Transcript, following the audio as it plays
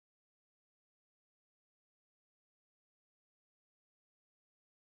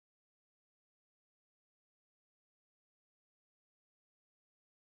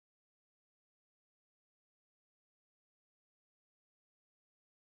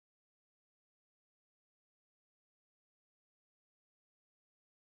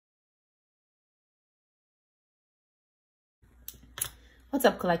What's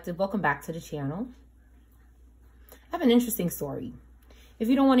up, collective? Welcome back to the channel. I have an interesting story. If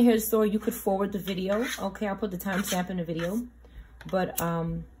you don't want to hear the story, you could forward the video. Okay, I'll put the timestamp in the video. But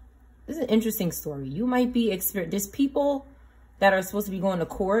this is an interesting story. You might be experiencing. There's people that are supposed to be going to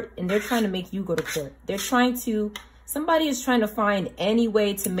court, and they're trying to make you go to court. They're trying to. Somebody is trying to find any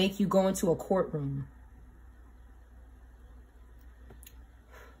way to make you go into a courtroom.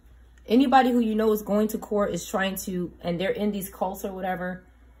 Anybody who you know is going to court is trying to, and they're in these cults or whatever,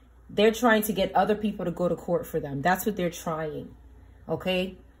 they're trying to get other people to go to court for them. That's what they're trying.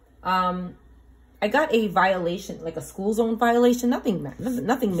 Okay. I got a violation, like a school zone violation,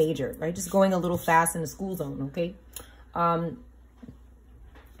 nothing major, right? Just going a little fast in the school zone. Okay.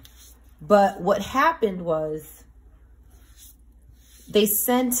 But what happened was they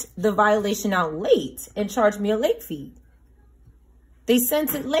sent the violation out late and charged me a late fee. They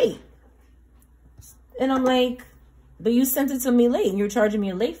sent it late. And I'm like, but you sent it to me late and you're charging me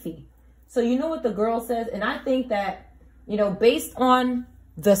a late fee. So you know what the girl says? And I think that, you know, based on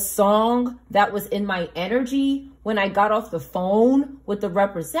the song that was in my energy when I got off the phone with the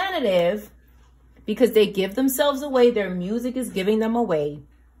representative, because they give themselves away, their music is giving them away.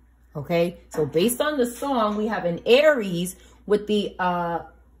 Okay. So based on the song, we have an Aries with the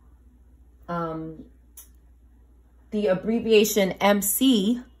abbreviation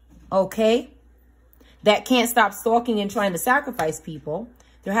MC, okay, that can't stop stalking and trying to sacrifice people.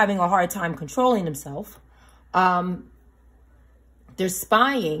 They're having a hard time controlling themselves. They're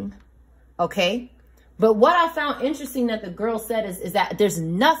spying, okay? But what I found interesting that the girl said is that there's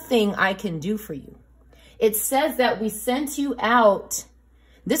nothing I can do for you. It says that we sent you out.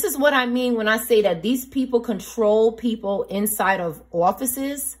 This is what I mean when I say that these people control people inside of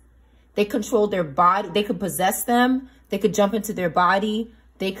offices. They control their body. They could possess them. They could jump into their body.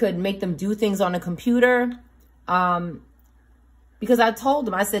 They could make them do things on a computer. Because I told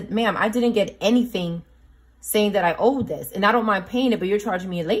them, I said, ma'am, I didn't get anything saying that I owed this. And I don't mind paying it, but you're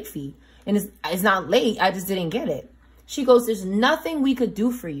charging me a late fee. And it's not late. I just didn't get it. She goes, there's nothing we could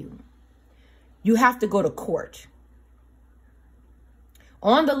do for you. You have to go to court.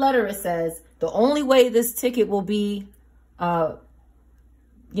 On the letter, it says, the only way this ticket will be, you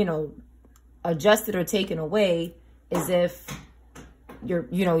know, adjusted or taken away is if your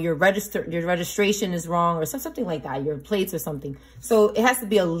registration is wrong or something like that, your plates or something. So it has to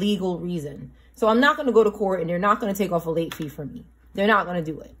be a legal reason. So I'm not going to go to court and they're not going to take off a late fee from me. They're not going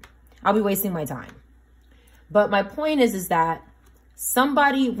to do it. I'll be wasting my time. But my point is that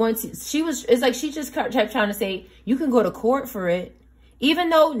somebody wants, it's like she just kept trying to say, you can go to court for it.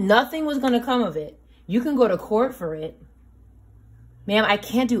 Even though nothing was going to come of it, you can go to court for it. Ma'am, I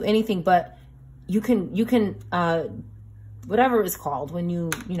can't do anything, but you can, whatever it's called when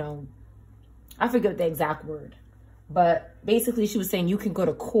you know, I forget the exact word, but basically she was saying you can go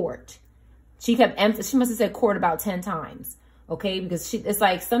to court. She kept she must have said court about 10 times. Okay. Because it's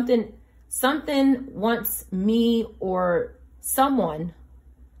like something wants me or someone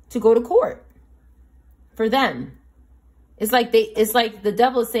to go to court for them. It's like the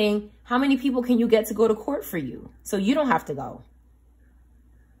devil is saying, how many people can you get to go to court for you? So you don't have to go.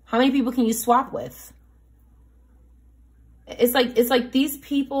 How many people can you swap with? It's like these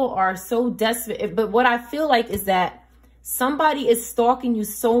people are so desperate. But what I feel like is that somebody is stalking you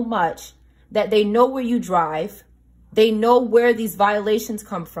so much that they know where you drive. They know where these violations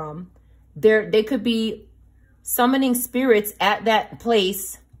come from. They could be summoning spirits at that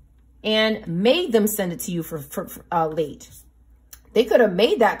place and made them send it to you for late. They could have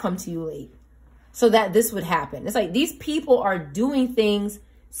made that come to you late so that this would happen. It's like these people are doing things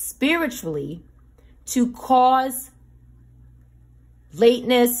spiritually to cause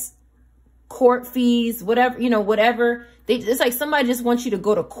lateness, court fees, whatever, you know, whatever. It's like somebody just wants you to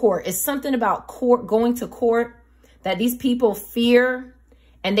go to court. It's something about court, going to court, that these people fear.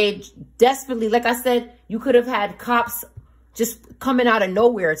 And they desperately, like I said, you could have had cops just coming out of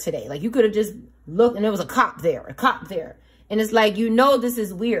nowhere today. Like you could have just looked and there was a cop there. And it's like, you know, this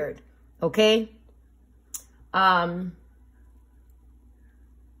is weird. Okay.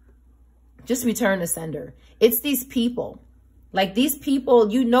 Just return the sender. It's these people. Like these people,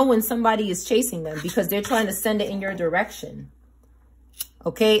 you know, when somebody is chasing them because they're trying to send it in your direction.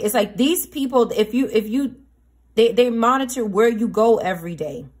 Okay. It's like these people, they monitor where you go every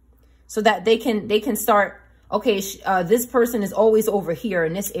day so that they can start, okay, this person is always over here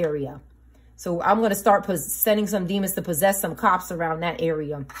in this area. So I'm going to start sending some demons to possess some cops around that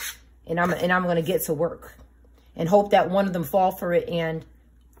area. And I'm going to get to work and hope that one of them fall for it and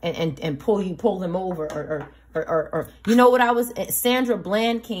pull them over or you know what Sandra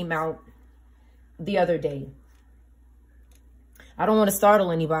Bland came out the other day. I don't want to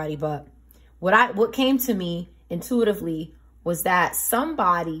startle anybody, but what came to me intuitively was that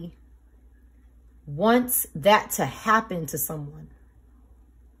somebody wants that to happen to someone.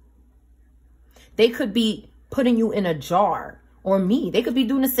 They could be putting you in a jar, or me. They could be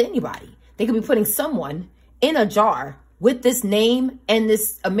doing this to anybody. They could be putting someone in a jar with this name and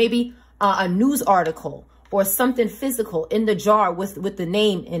this maybe a news article or something physical in the jar with the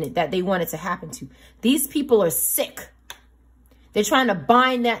name in it that they want it to happen to. These people are sick. They're trying to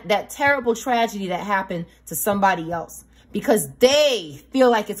bind that terrible tragedy that happened to somebody else because they feel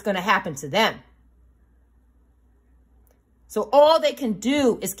like it's going to happen to them. So all they can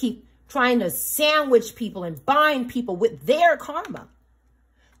do is keep trying to sandwich people and bind people with their karma.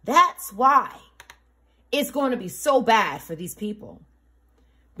 That's why it's going to be so bad for these people,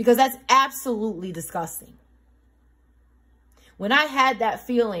 because that's absolutely disgusting. When I had that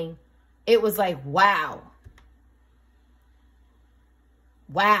feeling, it was like, wow.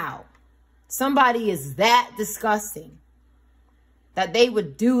 Wow. Somebody is that disgusting that they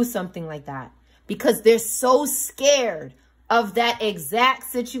would do something like that because they're so scared of that exact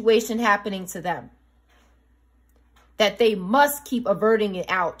situation happening to them that they must keep averting it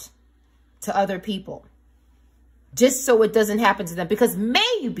out to other people just so it doesn't happen to them, because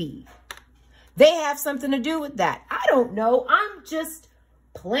maybe they have something to do with that. I don't know. I'm just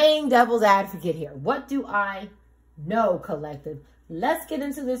playing devil's advocate here. What do I know, collective? Let's get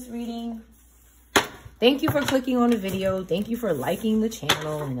into this reading. Thank you for clicking on the video. Thank you for liking the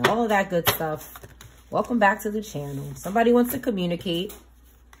channel and all of that good stuff. Welcome back to the channel. Somebody wants to communicate.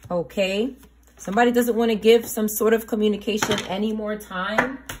 Okay. Somebody doesn't want to give some sort of communication any more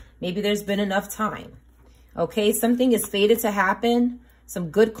time. Maybe there's been enough time. Okay. Something is fated to happen.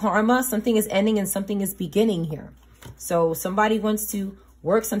 Some good karma. Something is ending and something is beginning here. So somebody wants to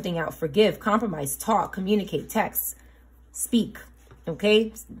work something out, forgive, compromise, talk, communicate, text, speak.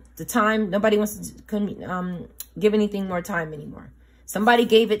 Okay. The time, nobody wants to give anything more time anymore. Somebody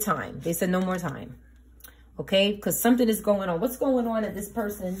gave it time. They said no more time. Okay. Because something is going on. What's going on that this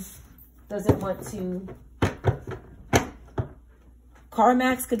person doesn't want to?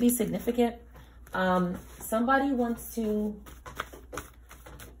 Karmax could be significant. Somebody wants to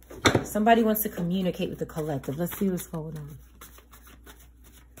communicate with the collective. Let's see what's going on.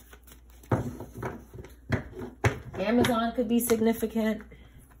 Amazon could be significant.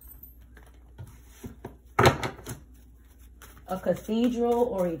 A cathedral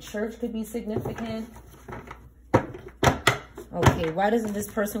or a church could be significant. Okay, why doesn't this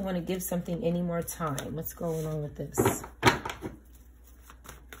person want to give something any more time? What's going on with this?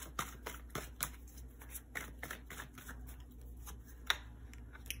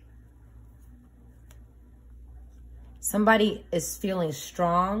 Somebody is feeling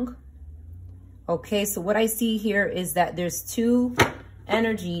strong. Okay, so what I see here is that there's two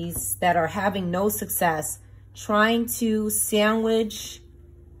energies that are having no success, trying to sandwich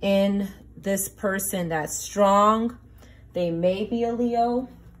in this person that's strong. They may be a Leo.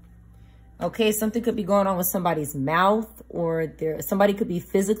 Okay, something could be going on with somebody's mouth, or somebody could be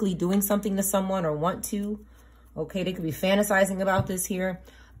physically doing something to someone or want to. Okay, they could be fantasizing about this here.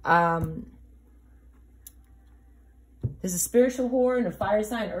 There's a spiritual whore and a fire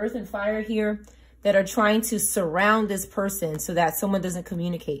sign, earth and fire here, that are trying to surround this person so that someone doesn't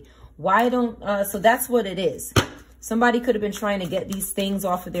communicate. Why don't, so that's what it is. Somebody could have been trying to get these things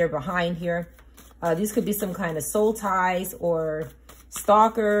off of their behind here. These could be some kind of soul ties or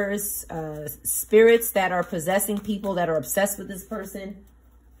stalkers, spirits that are possessing people that are obsessed with this person.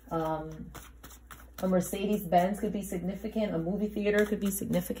 A Mercedes-Benz could be significant. A movie theater could be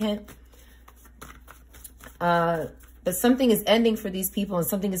significant. But something is ending for these people and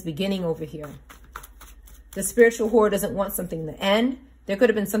something is beginning over here. The spiritual whore doesn't want something to end. There could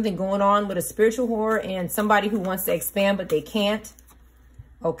have been something going on with a spiritual whore and somebody who wants to expand, but they can't.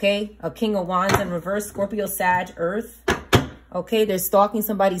 Okay. A King of Wands in reverse, Scorpio, Sag, Earth. Okay. They're stalking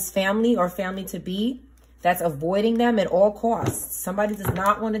somebody's family or family to be. That's avoiding them at all costs. Somebody does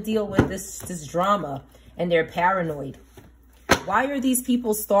not want to deal with this drama and they're paranoid. Why are these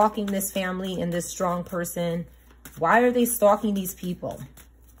people stalking this family and this strong person? Why are they stalking these people?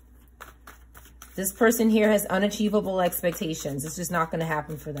 This person here has unachievable expectations. It's just not going to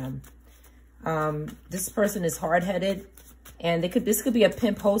happen for them. This person is hard-headed. And this could be a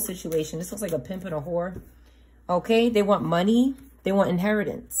pimp-hoe situation. This looks like a pimp and a whore. Okay, they want money. They want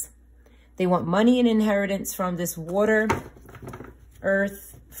inheritance. They want money and inheritance from this water,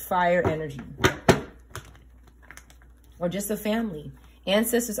 earth, fire energy. Or just a family.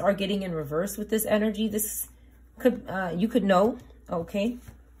 Ancestors are getting in reverse with this energy. This could, you could know, okay?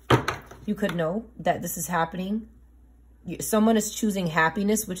 You could know that this is happening. someone is choosing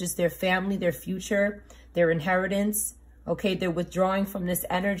happiness, which is their family, their future, their inheritance. Okay, they're withdrawing from this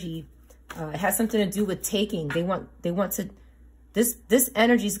energy. It has something to do with taking. They want to, this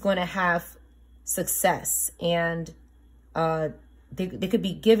energy is going to have success, and they could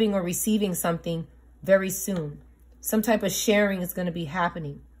be giving or receiving something very soon. Some type of sharing is going to be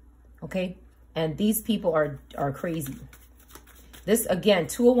happening. Okay, and these people are crazy. This, again,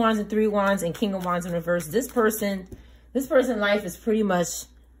 2 of Wands and 3 of Wands and King of Wands in reverse. This person's life is pretty much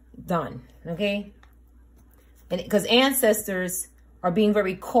done. Okay, and because ancestors are being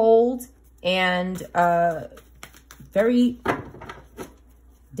very cold and very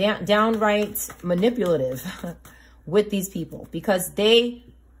downright manipulative with these people, because they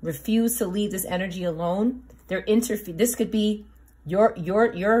refuse to leave this energy alone. They're this could be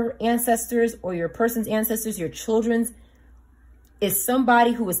your ancestors or your person's ancestors, your children's, is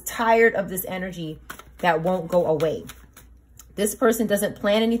somebody who is tired of this energy that won't go away. This person doesn't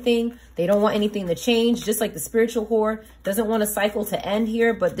plan anything. They don't want anything to change, just like the spiritual whore doesn't want a cycle to end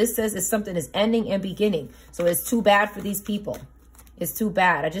here. But this says it's something is ending and beginning. So it's too bad for these people. It's too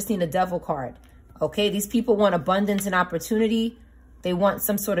bad. I just need a devil card. Okay, these people want abundance and opportunity. They want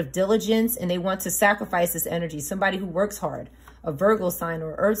some sort of diligence, and they want to sacrifice this energy. Somebody who works hard, a Virgo sign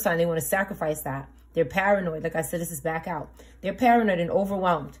or Earth sign, they want to sacrifice that. They're paranoid. Like I said, this is back out. They're paranoid and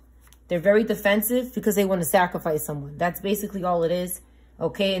overwhelmed. They're very defensive because they want to sacrifice someone. That's basically all it is.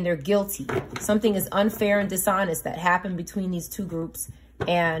 Okay, and they're guilty. Something is unfair and dishonest that happened between these two groups,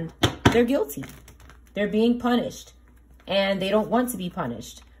 and they're guilty. They're being punished, and they don't want to be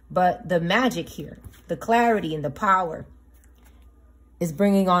punished. But the magic here, the clarity and the power, is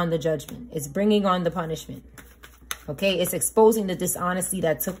bringing on the judgment. It's bringing on the punishment. Okay, it's exposing the dishonesty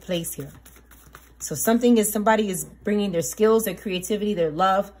that took place here. So somebody is bringing their skills, their creativity, their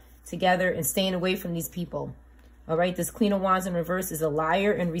love together and staying away from these people. All right, this Queen of Wands in reverse is a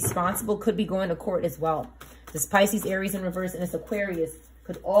liar and responsible, could be going to court as well. This Pisces, Aries in reverse, and this Aquarius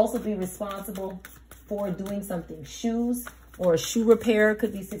could also be responsible for doing something. Shoes or a shoe repair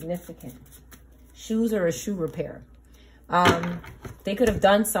could be significant. Shoes or a shoe repair. They could have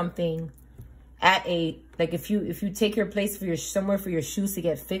done something at a, like if you take your place for somewhere for your shoes to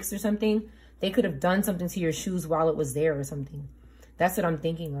get fixed or something, they could have done something to your shoes while it was there or something. That's what I'm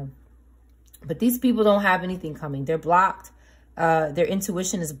thinking of. But these people don't have anything coming. They're blocked. Their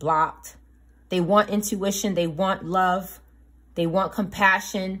intuition is blocked. They want intuition. They want love. They want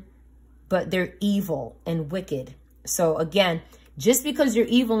compassion. But they're evil and wicked. So again, just because you're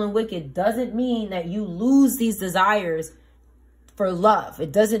evil and wicked doesn't mean that you lose these desires for love.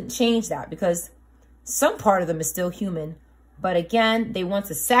 It doesn't change that, because some part of them is still human. But again, they want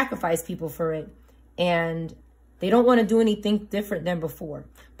to sacrifice people for it. And they don't want to do anything different than before.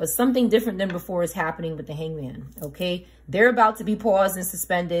 But something different than before is happening with the Hangman. Okay? They're about to be paused and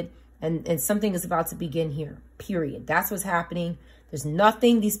suspended. And something is about to begin here. Period. That's what's happening. There's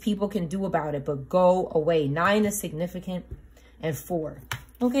nothing these people can do about it but go away. 9 is significant. And 4.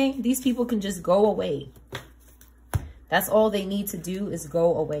 Okay? These people can just go away. That's all they need to do is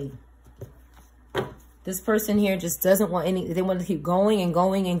go away. This person here just doesn't want any, they want to keep going and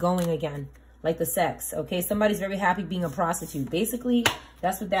going and going again. Like the sex, okay? Somebody's very happy being a prostitute. Basically,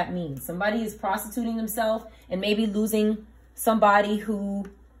 that's what that means. Somebody is prostituting themselves and maybe losing somebody who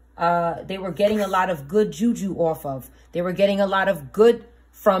they were getting a lot of good juju off of. They were getting a lot of good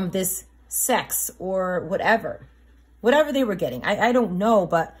from this sex or whatever. Whatever they were getting. I don't know,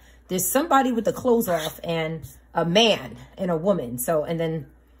 but there's somebody with the clothes off and a man and a woman. So, and then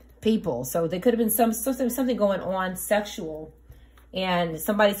people. So there could have been something going on sexual. And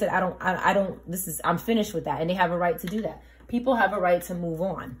somebody said, I'm finished with that. And they have a right to do that. People have a right to move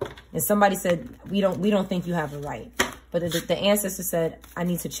on. And somebody said, we don't think you have a right. But the ancestor said, I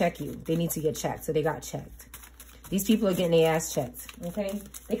need to check you. They need to get checked. So they got checked. These people are getting their ass checked. Okay.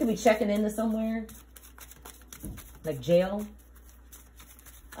 They could be checking into somewhere. Like jail.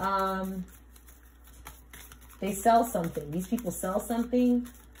 They sell something. These people sell something.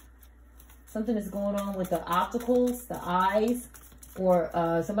 Something is going on with the opticals, the eyes. Or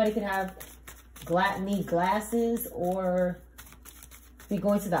somebody could have need glasses, or be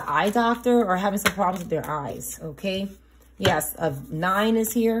going to the eye doctor, or having some problems with their eyes. Okay. Yes, 9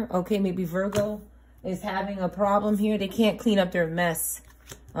 is here. Okay, maybe Virgo is having a problem here. They can't clean up their mess.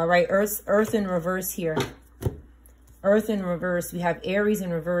 All right, Earth in reverse here. Earth in reverse. We have Aries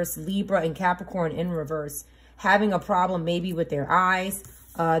in reverse, Libra and Capricorn in reverse. Having a problem maybe with their eyes.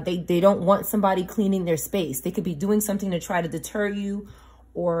 They don't want somebody cleaning their space. They could be doing something to try to deter you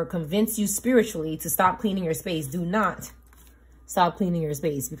or convince you spiritually to stop cleaning your space. Do not stop cleaning your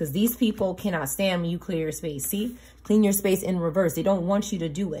space, because these people cannot stand when you clear your space. See, clean your space in reverse. They don't want you to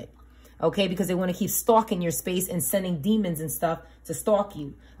do it. Okay, because they want to keep stalking your space and sending demons and stuff to stalk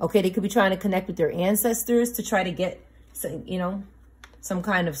you. Okay, they could be trying to connect with their ancestors to try to get, you know, some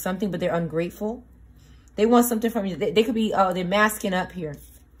kind of something, but they're ungrateful. They want something from you. They could be, they're masking up here.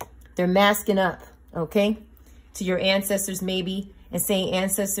 They're masking up, okay, to your ancestors maybe, and saying,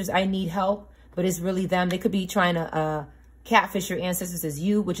 ancestors, I need help, but it's really them. They could be trying to catfish your ancestors as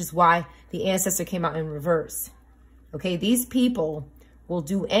you, which is why the ancestor came out in reverse. Okay, these people will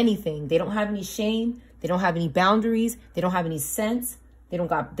do anything. They don't have any shame. They don't have any boundaries. They don't have any sense. They don't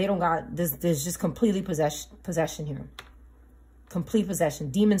got, there's just completely possession here. Complete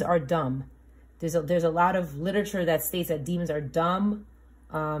possession. Demons are dumb. There's a lot of literature that states that demons are dumb.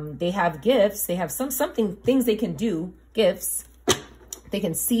 They have gifts. They have things they can do, gifts. They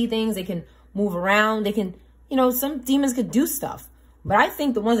can see things. They can move around. They can, you know, some demons could do stuff. But I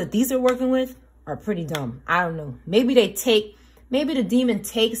think the ones that these are working with are pretty dumb. I don't know. Maybe the demon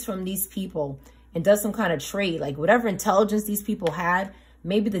takes from these people and does some kind of trade, like whatever intelligence these people had,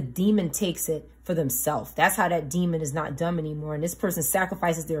 maybe the demon takes it for themselves. That's how that demon is not dumb anymore. And this person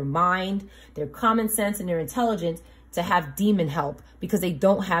sacrifices their mind, their common sense, and their intelligence to have demon help, because they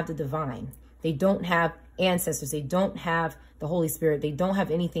don't have the divine. They don't have ancestors. They don't have the Holy Spirit. They don't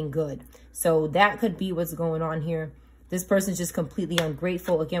have anything good. So that could be what's going on here. This person's just completely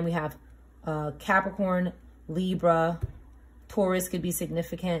ungrateful. Again, we have Capricorn, Libra, Taurus could be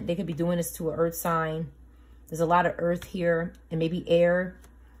significant. They could be doing this to an earth sign. There's a lot of earth here and maybe air.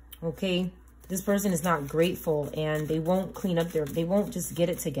 Okay. This person is not grateful, and they won't clean up they won't just get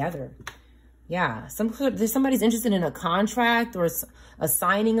it together. Yeah. There's somebody's interested in a contract or a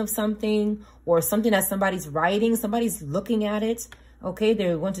signing of something, or something that somebody's writing. Somebody's looking at it. Okay.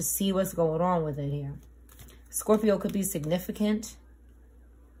 They want to see what's going on with it here. Scorpio could be significant.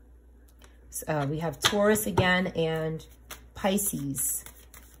 We have Taurus again and Pisces.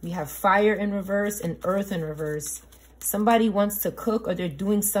 We have fire in reverse and earth in reverse. Somebody wants to cook, or they're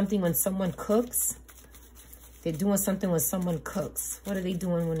doing something when someone cooks. They're doing something when someone cooks. What are they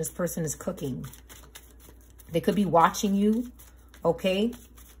doing when this person is cooking? They could be watching you, okay?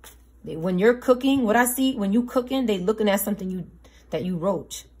 When you're cooking, what I see, when you cooking, they looking at something that you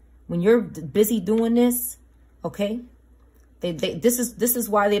wrote. When you're busy doing this, okay? This is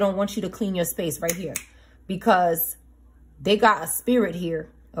why they don't want you to clean your space right here. Because they got a spirit here,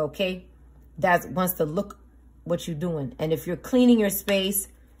 okay, that wants to look what you're doing. And if you're cleaning your space,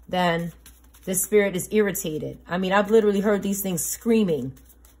 then this spirit is irritated. I mean, I've literally heard these things screaming,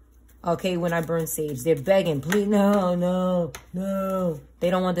 okay, when I burn sage. They're begging, please, no, no, no.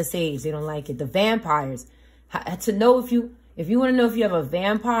 They don't want the sage. They don't like it. The vampires. To know if you want to know if you have a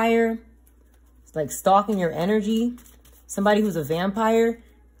vampire, like stalking your energy, somebody who's a vampire,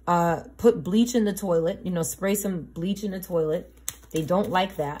 put bleach in the toilet, you know, spray some bleach in the toilet. They don't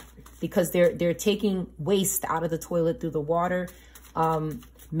like that because they're taking waste out of the toilet through the water.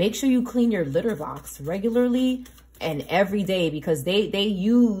 Make sure you clean your litter box regularly and every day, because they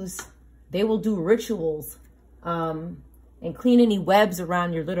will do rituals and clean any webs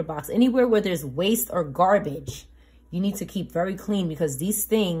around your litter box. Anywhere where there's waste or garbage, you need to keep very clean, because these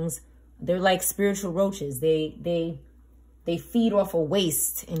things, they're like spiritual roaches. They feed off of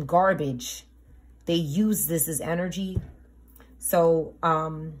waste and garbage. They use this as energy. So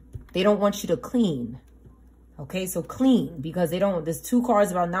they don't want you to clean. Okay, so clean, because there's 2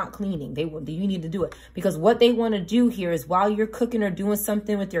 cards about not cleaning. You need to do it, because what they want to do here is, while you're cooking or doing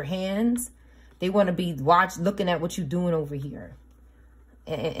something with your hands, they want to be looking at what you're doing over here.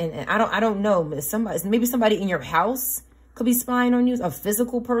 And I don't know, maybe somebody in your house could be spying on you, a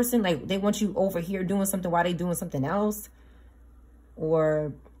physical person, like they want you over here doing something while they doing something else.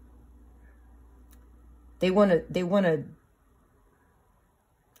 Or they want to,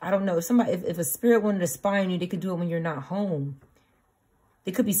 I don't know, if a spirit wanted to spy on you, they could do it when you're not home.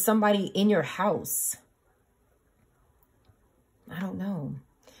 There could be somebody in your house. I don't know.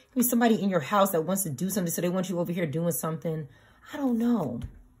 It could be somebody in your house that wants to do something, so they want you over here doing something. I don't know.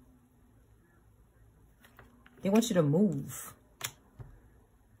 They want you to move.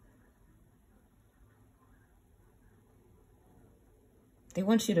 They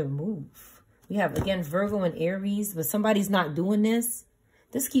want you to move. We have, again, Virgo and Aries, but somebody's not doing this.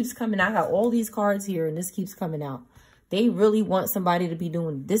 This keeps coming out. I got all these cards here, and this keeps coming out. They really want somebody to be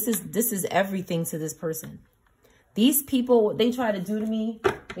doing this. Is everything to this person. These people, what they try to do to me,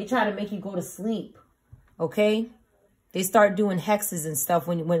 they try to make you go to sleep. Okay? They start doing hexes and stuff.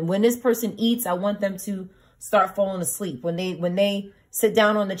 When this person eats, I want them to start falling asleep. When they sit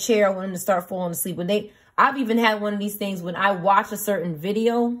down on the chair, I want them to start falling asleep. I've even had one of these things when I watch a certain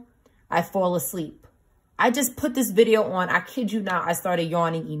video, I fall asleep. I just put this video on. I kid you not, I started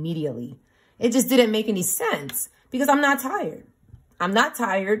yawning immediately. It just didn't make any sense because I'm not tired. I'm not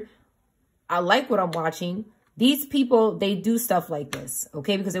tired. I like what I'm watching. These people, they do stuff like this,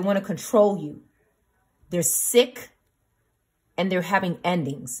 okay? Because they want to control you. They're sick and they're having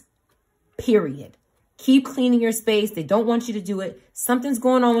endings, period. Keep cleaning your space. They don't want you to do it. Something's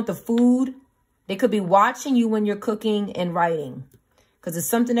going on with the food. They could be watching you when you're cooking and writing. Because it's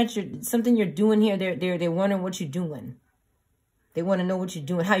something that you're doing here. They're wondering what you're doing. They want to know what you're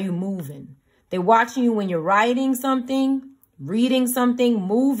doing, how you're moving. They're watching you when you're writing something, reading something,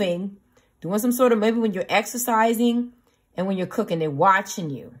 moving, doing some sort of, maybe when you're exercising and when you're cooking, they're watching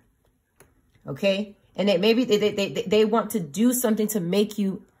you. Okay? And maybe they want to do something to make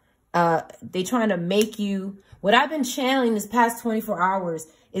you, they're trying to make you, what I've been channeling this past 24 hours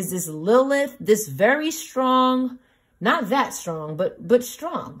is this Lilith, this very strong, not that strong, but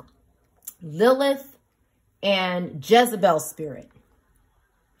strong. Lilith and Jezebel spirit.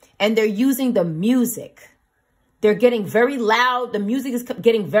 And they're using the music. They're getting very loud. The music is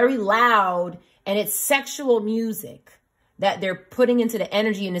getting very loud, and it's sexual music that they're putting into the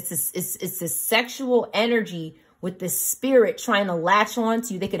energy. And it's this sexual energy with the spirit trying to latch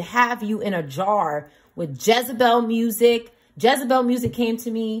onto you. They could have you in a jar with Jezebel music. Jezebel music came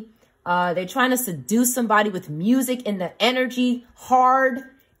to me. They're trying to seduce somebody with music in the energy, hard.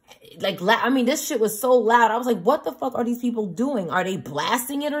 Like, I mean, this shit was so loud. I was like, what the fuck are these people doing? Are they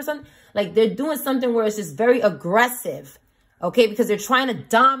blasting it or something? Like, they're doing something where it's just very aggressive, okay? Because they're trying to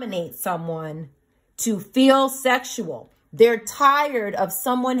dominate someone to feel sexual. They're tired of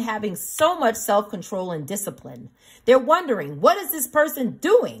someone having so much self-control and discipline. They're wondering, what is this person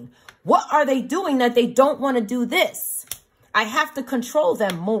doing? What are they doing that they don't want to do this? I have to control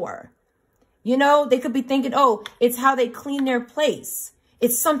them more. You know, they could be thinking, oh, it's how they clean their place.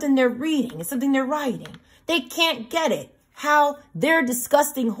 It's something they're reading. It's something they're writing. They can't get it. How their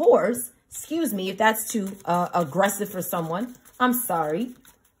disgusting whores, excuse me if that's too aggressive for someone. I'm sorry.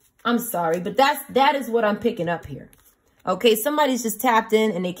 I'm sorry. But that is what I'm picking up here. Okay, somebody's just tapped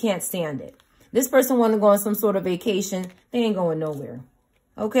in and they can't stand it. This person want to go on some sort of vacation. They ain't going nowhere.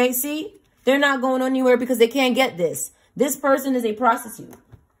 Okay, see? They're not going anywhere because they can't get this. This person is a prostitute.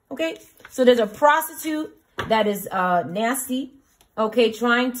 Okay, so there's a prostitute that is nasty. Okay,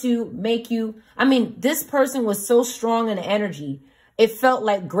 trying to make you, I mean, this person was so strong in the energy, it felt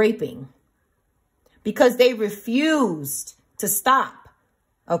like graping because they refused to stop.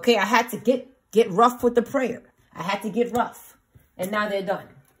 Okay, I had to get rough with the prayer. I had to get rough, and now they're done.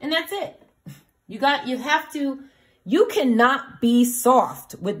 And that's it. You cannot be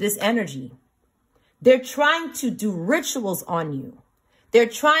soft with this energy. They're trying to do rituals on you. They're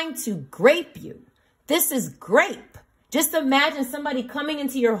trying to grape you. This is grape. Just imagine somebody coming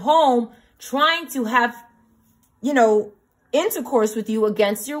into your home trying to have, you know, intercourse with you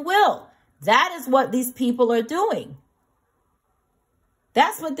against your will. That is what these people are doing.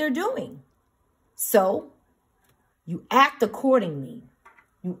 That's what they're doing. So you act accordingly.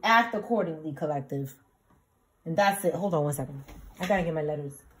 You act accordingly, collective. And that's it. Hold on one second. I got to get my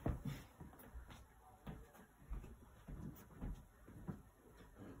letters.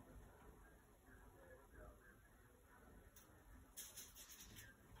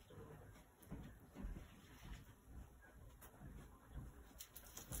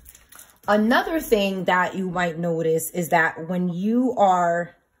 Another thing that you might notice is that when you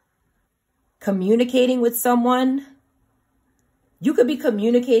are communicating with someone, you could be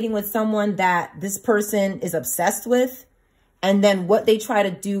communicating with someone that this person is obsessed with. And then what they try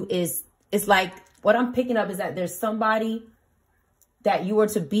to do is like, what I'm picking up is that there's somebody that you are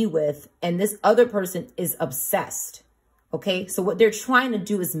to be with and this other person is obsessed. Okay. So what they're trying to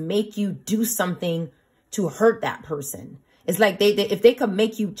do is make you do something to hurt that person. It's like if they could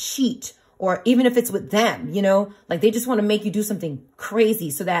make you cheat, or even if it's with them, you know, like they just want to make you do something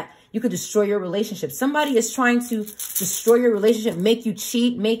crazy so that you could destroy your relationship. Somebody is trying to destroy your relationship, make you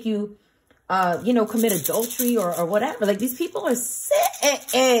cheat, make you, you know, commit adultery or whatever. Like these people are sick.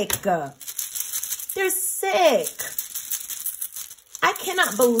 They're sick. I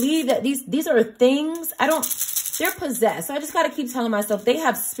cannot believe that these are things. They're possessed. So I just got to keep telling myself they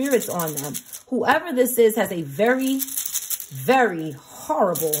have spirits on them. Whoever this is has a very, very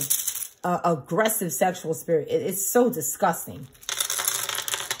horrible, aggressive sexual spirit. It's so disgusting.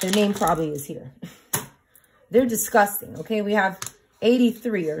 Their name probably is here. They're disgusting. Okay, we have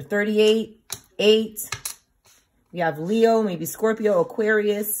 83 or 38, 8. We have Leo, maybe Scorpio,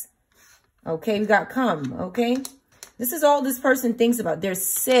 Aquarius. Okay, we got come. Okay, this is all this person thinks about. They're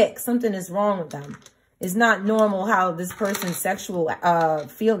sick. Something is wrong with them. It's not normal how this person's sexual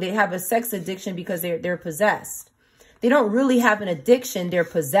feel. They have a sex addiction because they're possessed. They don't really have an addiction. They're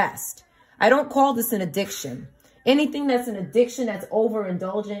possessed. I don't call this an addiction. Anything that's an addiction, that's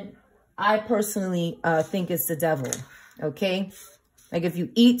overindulgent, I personally think it's the devil. Okay? Like if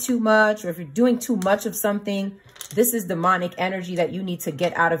you eat too much or if you're doing too much of something, this is demonic energy that you need to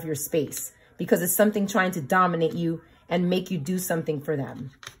get out of your space because it's something trying to dominate you and make you do something for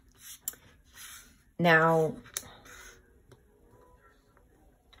them. Now,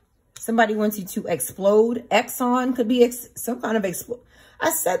 somebody wants you to explode. Exxon could be some kind of explode. I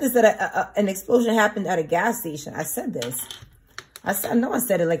said this, that an explosion happened at a gas station. I said this. I know I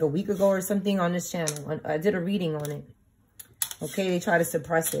said it like a week ago or something on this channel. I did a reading on it. Okay, they try to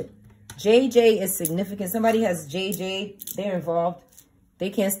suppress it. JJ is significant. Somebody has JJ. They're involved.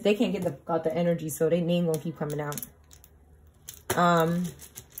 They can't get out the energy, so their name gonna keep coming out.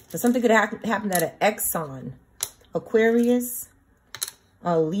 But something could happen at an Exxon, Aquarius,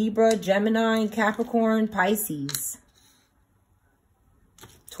 Libra, Gemini, Capricorn, Pisces,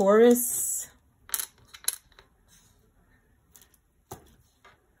 Taurus,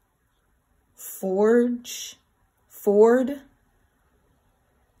 Ford,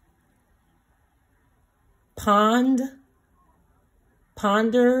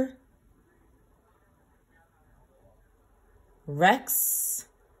 Ponder, Rex,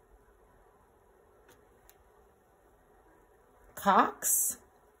 Cox,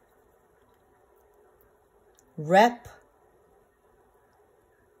 Rep,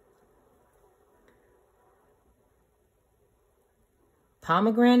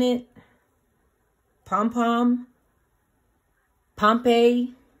 Pomegranate, Pom-Pom,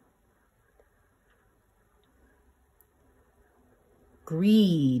 Pompey,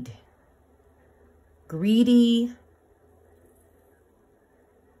 Greed, Greedy,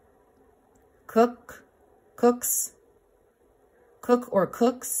 Cook or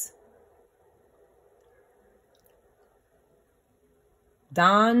Cooks,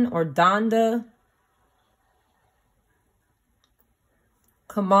 Don or Donda,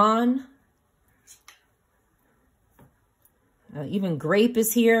 Come on. Even Grape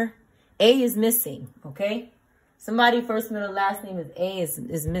is here. A is missing, okay? Somebody first, middle, last name is A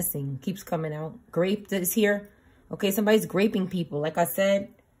is missing. Keeps coming out. Grape is here. Okay, somebody's graping people. Like I said,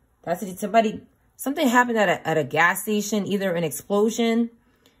 that's it. Something happened at a gas station, either an explosion,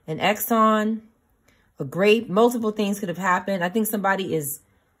 an Exxon, a grape. Multiple things could have happened. I think somebody is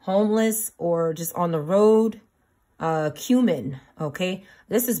homeless or just on the road. Cumin, okay?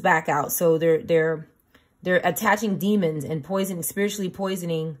 This is back out. So they're attaching demons and spiritually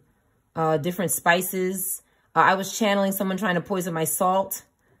poisoning different spices. I was channeling someone trying to poison my salt,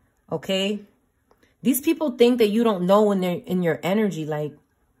 okay? These people think that you don't know when they're in your energy. Like,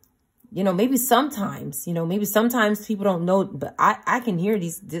 you know, maybe sometimes people don't know, but I can hear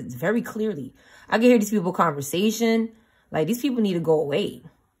this very clearly. I can hear these people conversation. Like, these people need to go away.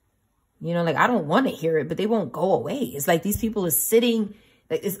 You know, like, I don't want to hear it, but they won't go away. It's like these people are sitting,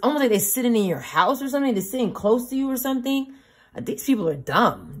 like, it's almost like they're sitting in your house or something. They're sitting close to you or something. These people are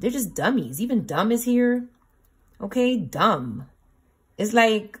dumb. They're just dummies. Even dumb is here. Okay, dumb. It's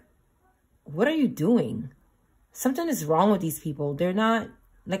like, what are you doing? Something is wrong with these people. They're not,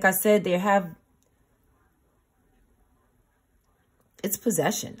 like I said, it's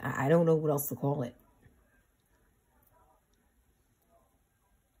possession. I don't know what else to call it.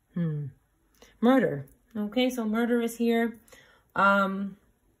 Murder. Okay, so murder is here.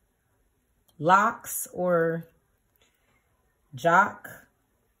 Locks or Jack.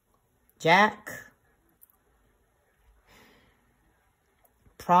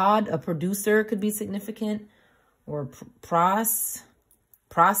 Prod, a producer, could be significant. Or process.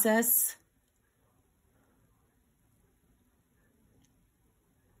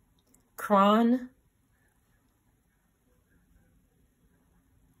 Cron.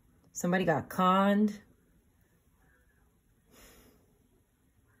 Somebody got conned.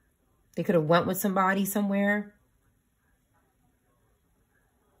 They could have went with somebody somewhere.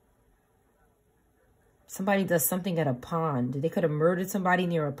 Somebody does something at a pond. They could have murdered somebody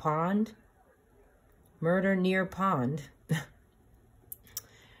near a pond. Murder near pond.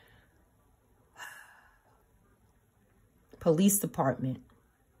 Police department.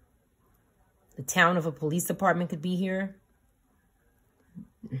 The town of a police department could be here.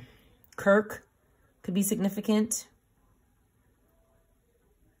 Kirk could be significant.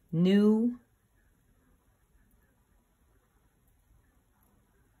 New.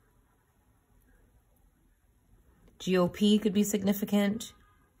 GOP could be significant.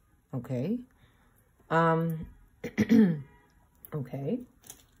 Okay. Okay.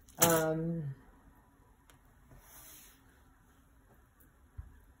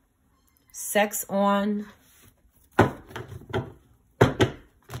 sex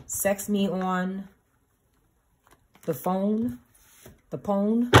me on the phone,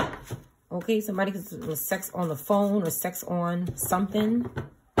 okay? Somebody with sex on the phone or sex on something.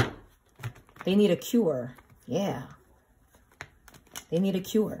 They need a cure. Yeah. They need a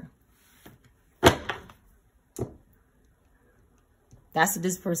cure. That's what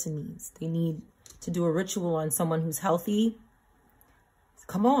this person needs. They need to do a ritual on someone who's healthy.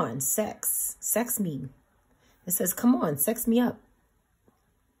 Come on, sex. Sex me. It says, come on, sex me up.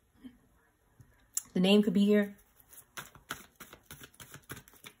 The name could be here.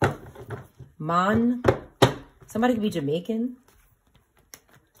 Man. Somebody could be Jamaican.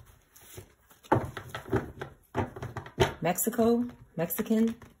 Mexican.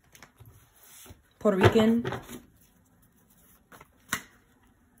 Puerto Rican.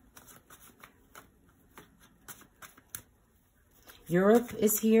 Europe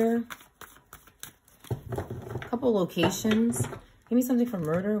is here. A couple locations. Give me something for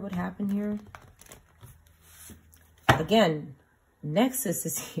murder. What happened here? Again, Nexus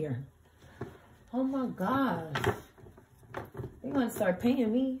is here. Oh my God. They're going to start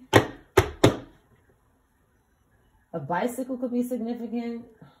paying me. A bicycle could be significant.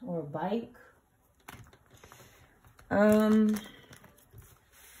 Or a bike.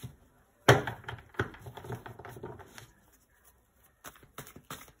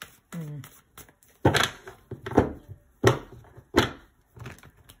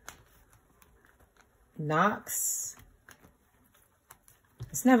 Knox.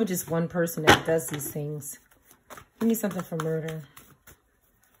 It's never just one person that does these things. Give me something for murder.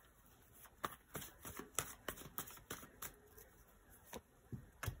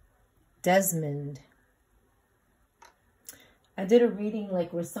 Desmond. I did a reading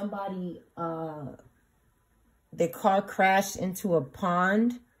like where somebody, their car crashed into a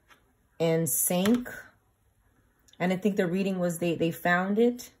pond and sank. And I think the reading was they found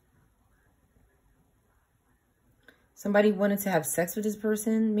it. Somebody wanted to have sex with this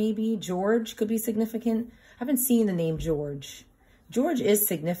person, maybe. George could be significant. I've been seeing the name George. George is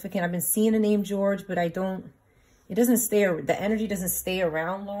significant. I've been seeing the name George, but it doesn't stay, the energy doesn't stay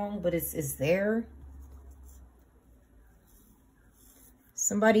around long, but it's there.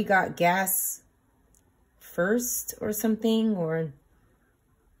 Somebody got gas first or something, or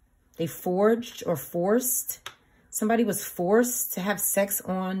they forged or forced. Somebody was forced to have sex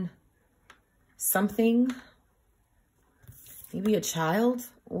on something. Maybe a child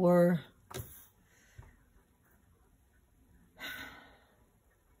or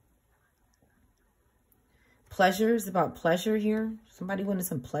pleasures, about pleasure here. Somebody wanted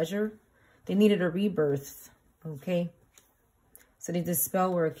some pleasure. They needed a rebirth, okay? So they did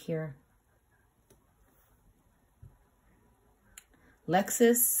spell work here.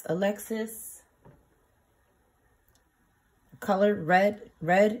 Alexis. Color,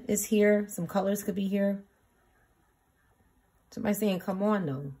 red is here. Some colors could be here. Somebody saying, come on,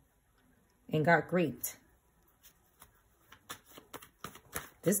 though. And got raped.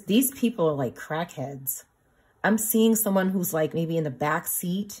 These people are like crackheads. I'm seeing someone who's like maybe in the back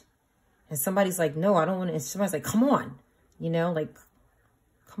seat. And somebody's like, no, I don't want to. And somebody's like, come on. You know, like,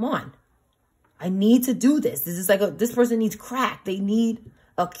 come on. I need to do this. This is like, this person needs crack. They need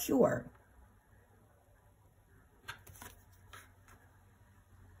a cure.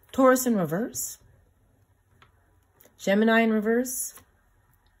 Taurus in reverse. Gemini in reverse.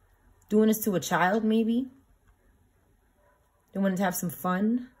 Doing this to a child, maybe. They wanted to have some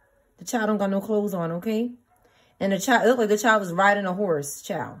fun. The child don't got no clothes on, okay? And the child, it looked like the child was riding a horse.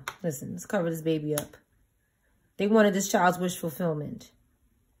 Child, listen, let's cover this baby up. They wanted this child's wish fulfillment.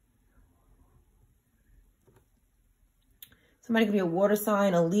 Somebody could be a water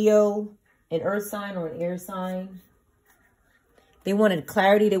sign, a Leo, an earth sign, or an air sign. They wanted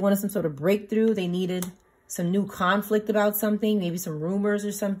clarity. They wanted some sort of breakthrough. They needed some new conflict about something, maybe some rumors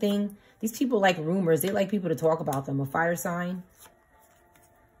or something. These people like rumors. They like people to talk about them. A fire sign.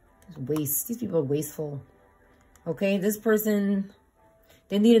 Waste. These people are wasteful. Okay, this person,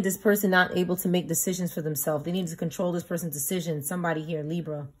 they needed this person not able to make decisions for themselves. They needed to control this person's decision. Somebody here,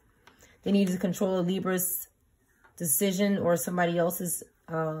 Libra. They needed to control a Libra's decision or somebody else's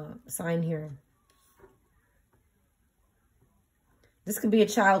sign here. This could be a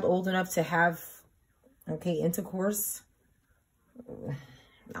child old enough to have, okay, intercourse.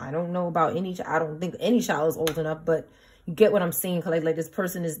 I don't know about any, I don't think any child is old enough, but you get what I'm saying. Like this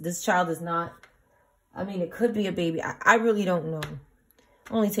person is, this child is not, I mean, it could be a baby. I really don't know.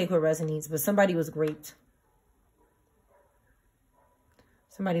 Only take what resonates, but somebody was great.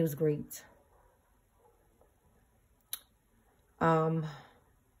 Somebody was great.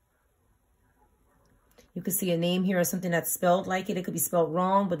 You can see a name here or something that's spelled like it. It could be spelled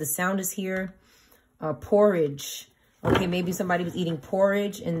wrong, but the sound is here. Porridge. Okay, maybe somebody was eating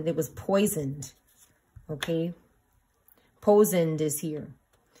porridge and it was poisoned. Okay. Poisoned is here.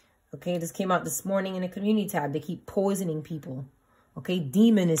 Okay, this came out this morning in a community tab. They keep poisoning people. Okay,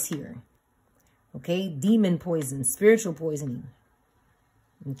 demon is here. Okay, demon poison, spiritual poisoning.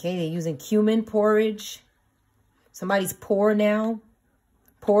 Okay, they're using cumin, porridge. Somebody's poor now.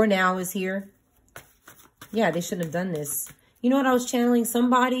 Poor now is here. Yeah, they shouldn't have done this. You know what I was channeling?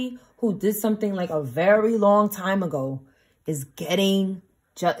 Somebody who did something like a very long time ago is getting,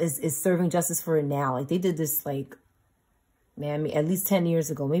 is serving justice for it now. Like they did this like, man, at least 10 years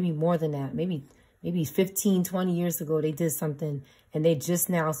ago, maybe more than that. Maybe 15, 20 years ago, they did something and they just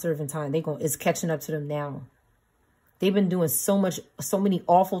now serving time. It's catching up to them now. They've been doing so many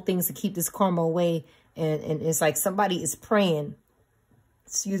awful things to keep this karma away. And it's like somebody is praying.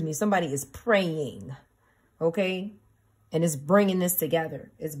 Excuse me. Somebody is praying. Okay. And it's bringing this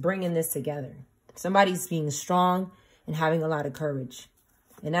together. It's bringing this together. Somebody's being strong and having a lot of courage.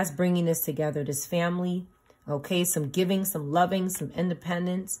 And that's bringing this together. This family. Okay. Some giving, some loving, some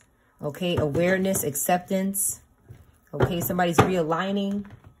independence. Okay. Awareness, acceptance. Okay. Somebody's realigning.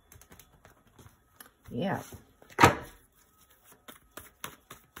 Yeah.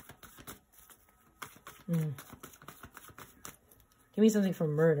 Give me something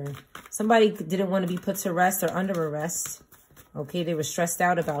from murder. Somebody didn't want to be put to rest or under arrest. Okay, they were stressed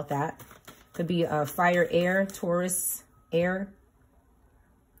out about that. Could be fire, air, Taurus, air.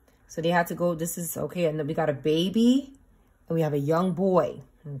 So they had to go. This is okay. And then we got a baby and we have a young boy.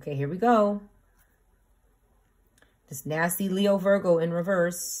 Okay, here we go. This nasty Leo Virgo in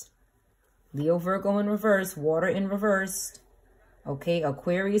reverse. Leo Virgo in reverse. Water in reverse. Okay,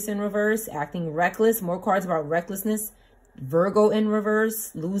 Aquarius in reverse, acting reckless. More cards about recklessness. Virgo in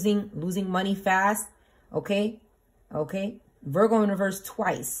reverse, losing money fast. Okay, okay. Virgo in reverse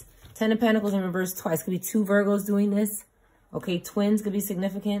twice. 10 of Pentacles in reverse twice. Could be 2 Virgos doing this. Okay, twins could be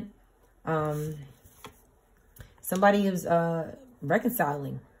significant. Somebody is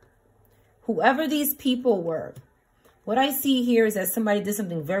reconciling. Whoever these people were. What I see here is that somebody did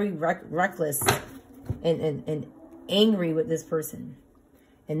something very reckless and angry with this person.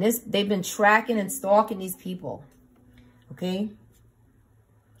 And they've been tracking and stalking these people. Okay.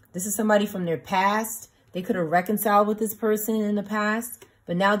 This is somebody from their past. They could have reconciled with this person in the past,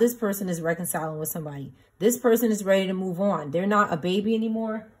 but now this person is reconciling with somebody. This person is ready to move on. They're not a baby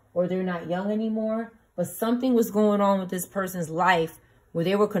anymore, or they're not young anymore, but something was going on with this person's life where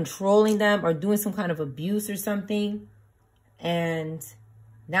they were controlling them or doing some kind of abuse or something. And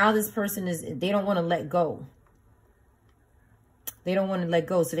now this person they don't want to let go. They don't want to let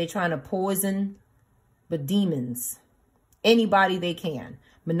go. So they're trying to poison the demons. Anybody they can.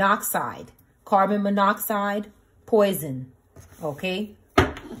 Monoxide. Carbon monoxide. Poison. Okay.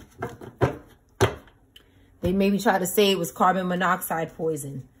 They maybe try to say it was carbon monoxide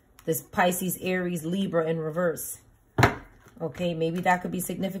poison. This Pisces, Aries, Libra in reverse. Okay. Maybe that could be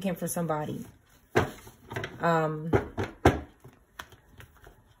significant for somebody.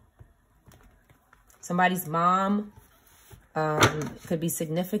 Somebody's mom. Could be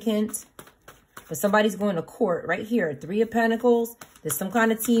significant. But somebody's going to court right here. 3 of Pentacles. There's some kind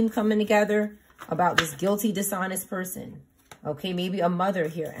of team coming together about this guilty, dishonest person. Okay, maybe a mother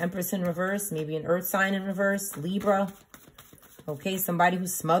here. Empress in reverse. Maybe an earth sign in reverse. Libra. Okay, somebody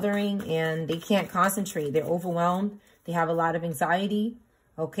who's smothering and they can't concentrate. They're overwhelmed. They have a lot of anxiety.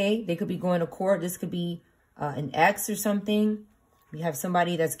 Okay, they could be going to court. This could be an ex or something. We have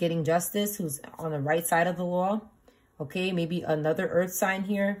somebody that's getting justice who's on the right side of the law. Okay, maybe another earth sign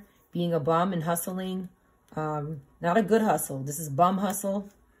here. Being a bum and hustling. Not a good hustle. This is bum hustle.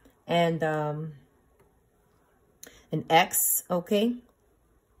 And an ex, okay?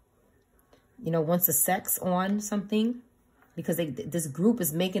 You know, wants a sex on something. Because this group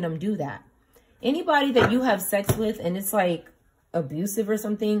is making them do that. Anybody that you have sex with and it's like abusive or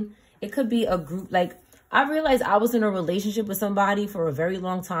something. It could be a group. Like, I realized I was in a relationship with somebody for a very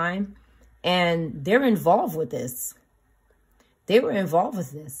long time. And they're involved with this. They were involved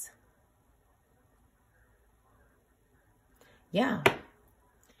with this. Yeah.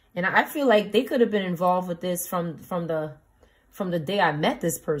 And I feel like they could have been involved with this from the day I met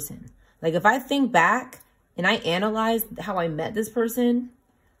this person. Like if I think back and I analyze how I met this person,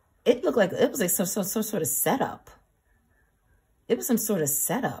 it looked like it was like some sort of setup. It was some sort of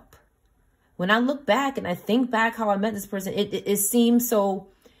setup. When I look back and I think back how I met this person, it seemed so,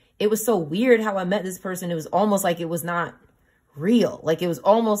 it was so weird how I met this person. It was almost like it was not real. Like it was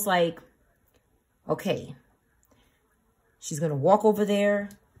almost like, okay, she's going to walk over there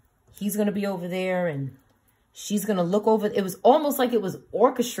he's going to be over there and she's going to look over. It was almost like it was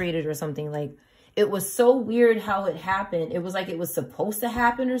orchestrated or something. Like, it was so weird how it happened. It was like it was supposed to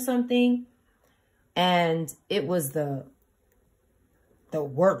happen or something. And it was the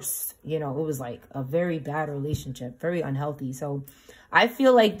worst, you know. It was like a very bad relationship, very unhealthy. So I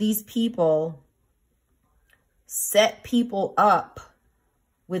feel like these people set people up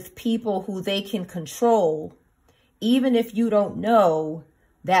with people who they can control, even if you don't know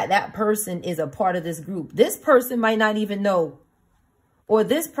that that person is a part of this group. This person might not even know, or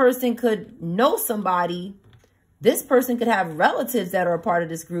this person could know somebody. This person could have relatives that are a part of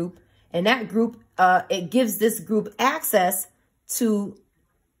this group, and that group, it gives this group access to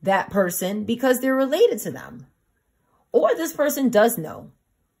that person because they're related to them. Or this person does know.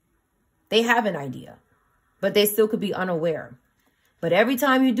 They have an idea, but they still could be unaware. But every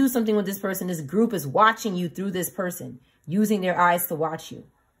time you do something with this person, this group is watching you through this person, using their eyes to watch you.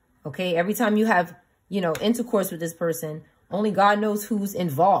 Okay? Every time you have, you know, intercourse with this person, only God knows who's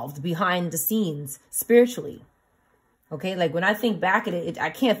involved behind the scenes spiritually. Okay? Like, when I think back at it,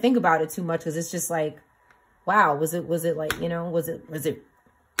 I can't think about it too much because it's just like, wow, was it like, you know, was it,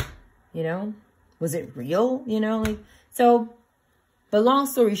 you know, was it real? You know, like, so, but long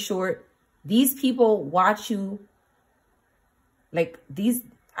story short, these people watch you. Like, these,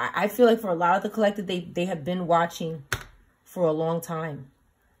 I feel like for a lot of the collective, they have been watching for a long time.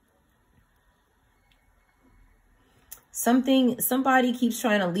 Somebody keeps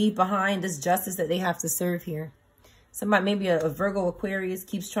trying to leave behind this justice that they have to serve here. Somebody, maybe a Virgo Aquarius,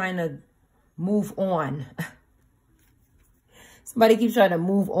 keeps trying to move on. Somebody keeps trying to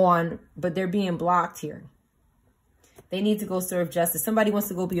move on, but they're being blocked here. They need to go serve justice. Somebody wants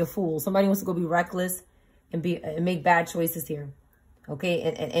to go be a fool. Somebody wants to go be reckless and make bad choices here. Okay,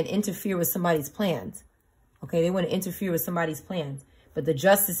 and interfere with somebody's plans. Okay, they want to interfere with somebody's plans. But the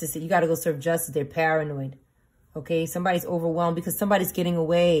justice is that you got to go serve justice. They're paranoid. Okay, somebody's overwhelmed because somebody's getting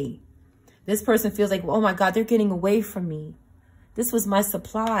away. This person feels like, oh my God, they're getting away from me. This was my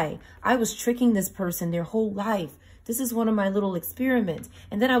supply. I was tricking this person their whole life. This is one of my little experiments.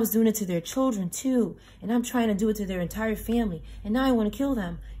 And then I was doing it to their children too. And I'm trying to do it to their entire family. And now I want to kill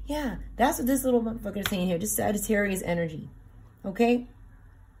them. Yeah, that's what this little motherfucker is saying here. This Sagittarius energy. Okay?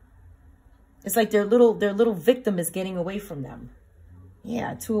 It's like their little victim is getting away from them.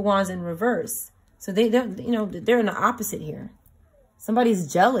 Yeah, Two of Wands in reverse. So they're you know, they're in the opposite here.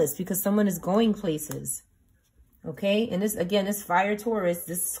 Somebody's jealous because someone is going places. Okay? And this, again, this fire Taurus,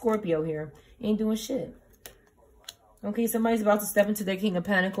 this Scorpio here, ain't doing shit. Okay, somebody's about to step into their King of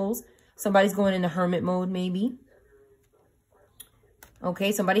Pentacles. Somebody's going into hermit mode, maybe.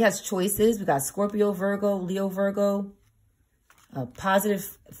 Okay, somebody has choices. We got Scorpio, Virgo, Leo, Virgo.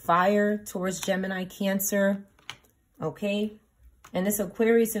 Positive fire, Taurus, Gemini, Cancer. Okay, and this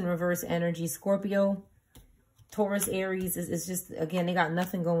Aquarius in reverse energy, Scorpio, Taurus, Aries is just, again, they got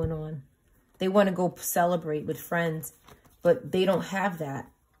nothing going on. They want to go celebrate with friends, but they don't have that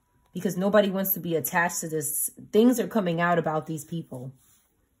because nobody wants to be attached to this. Things are coming out about these people.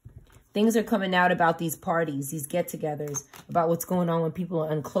 Things are coming out about these parties, these get-togethers, about what's going on when people are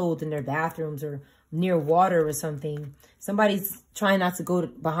unclothed in their bathrooms or near water or something. Somebody's trying not to go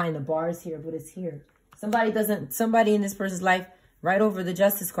behind the bars here, but it's here. Somebody in this person's life, right over the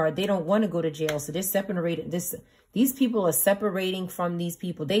justice card, they don't want to go to jail. So they're separated. These people are separating from these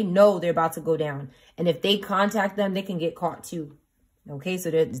people. They know they're about to go down. And if they contact them, they can get caught too. Okay, so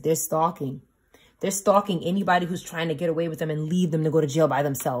they're stalking. They're stalking anybody who's trying to get away with them and leave them to go to jail by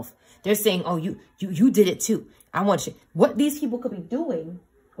themselves. They're saying, oh, you did it too. I want you. What these people could be doing,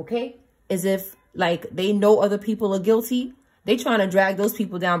 okay, is if, like, they know other people are guilty, they trying to drag those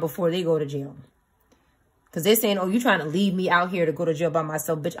people down before they go to jail. Because they're saying, oh, you trying to leave me out here to go to jail by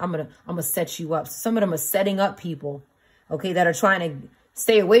myself. Bitch, I'm gonna set you up. Some of them are setting up people, okay, that are trying to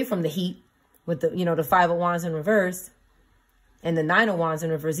stay away from the heat with the, you know, the Five of Wands in reverse and the Nine of Wands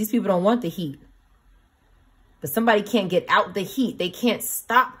in reverse. These people don't want the heat. But somebody can't get out the heat. They can't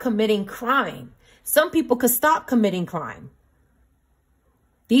stop committing crime. Some people could stop committing crime.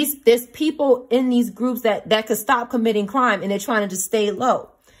 There's people in these groups that could stop committing crime, and they're trying to just stay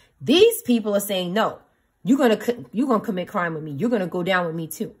low. These people are saying, no, you're gonna commit crime with me. You're gonna go down with me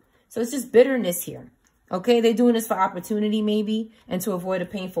too. So it's just bitterness here. Okay, they're doing this for opportunity maybe, and to avoid a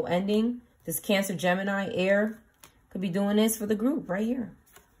painful ending. This Cancer, Gemini, air could be doing this for the group right here.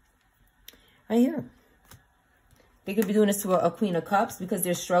 Right here. They could be doing this to a Queen of Cups because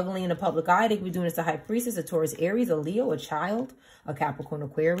they're struggling in the public eye. They could be doing this to High Priestess, a Taurus, Aries, a Leo, a child, a Capricorn,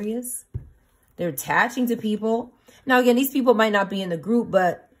 Aquarius. They're attaching to people. Now, again, these people might not be in the group,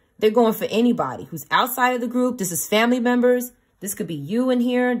 but they're going for anybody who's outside of the group. This is family members. This could be you in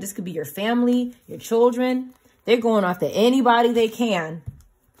here. This could be your family, your children. They're going after anybody they can,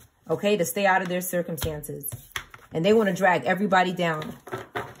 okay, to stay out of their circumstances. And they want to drag everybody down.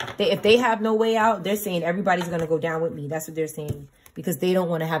 If they have no way out, they're saying everybody's going to go down with me. That's what they're saying. Because they don't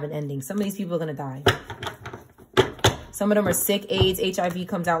want to have an ending. Some of these people are going to die. Some of them are sick. AIDS, HIV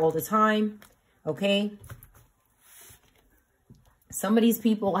comes out all the time. Okay. Some of these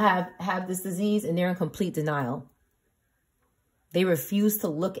people have this disease and they're in complete denial. They refuse to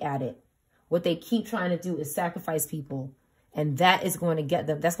look at it. What they keep trying to do is sacrifice people. And that is going to get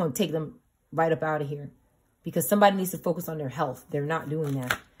them. That's going to take them right up out of here. Because somebody needs to focus on their health. They're not doing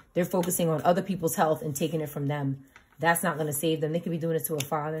that. They're focusing on other people's health and taking it from them. That's not going to save them. They could be doing it to a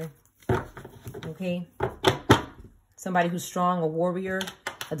father. Okay. Somebody who's strong, a warrior,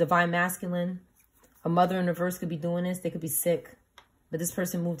 a divine masculine. A mother in reverse could be doing this. They could be sick. But this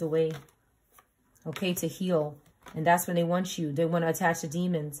person moved away. Okay, to heal. And that's when they want you. They want to attach to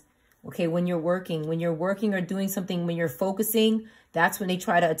demons. Okay, when you're working or doing something, when you're focusing, that's when they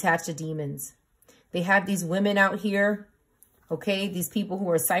try to attach to demons. They have these women out here, okay, these people who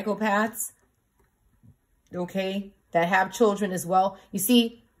are psychopaths, okay, that have children as well. You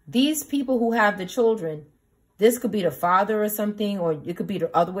see, these people who have the children, this could be the father or something, or it could be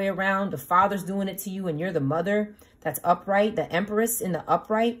the other way around. The father's doing it to you and you're the mother that's upright, the empress in the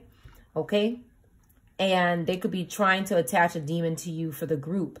upright, okay? And they could be trying to attach a demon to you for the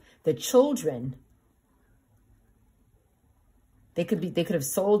group. The children, they could have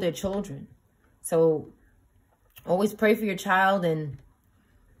sold their children. So always pray for your child and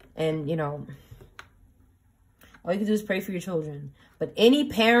you know, all you can do is pray for your children. But any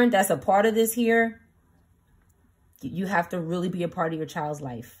parent that's a part of this here, you have to really be a part of your child's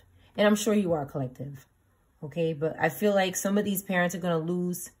life. And I'm sure you are, collective. Okay, but I feel like some of these parents are going to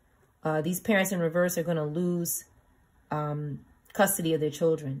lose, these parents in reverse are going to lose custody of their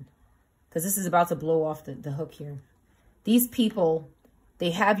children. Because this is about to blow off the hook here. These people,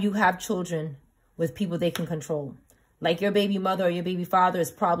 you have children with people they can control. Like your baby mother or your baby father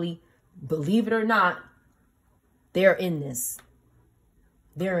is probably, believe it or not, they're in this.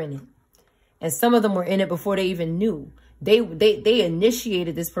 They're in it. And some of them were in it before they even knew. They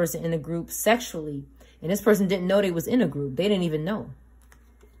initiated this person in a group sexually. And this person didn't know they was in a group. They didn't even know.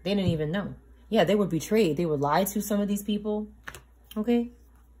 They didn't even know. Yeah, they were betrayed. They were lied to, some of these people. Okay?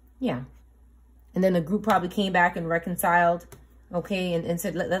 Yeah. And then the group probably came back and reconciled. Okay? And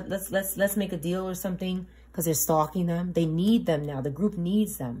said, let's make a deal or something. Because they're stalking them. They need them now. The group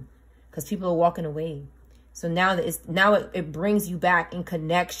needs them. Because people are walking away. So now it brings you back in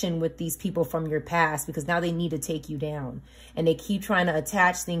connection with these people from your past, because now they need to take you down. And they keep trying to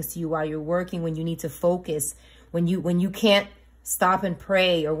attach things to you while you're working, when you need to focus, when you can't stop and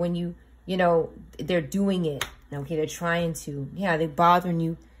pray, or when you know, they're doing it. Okay, they're trying to. Yeah, they're bothering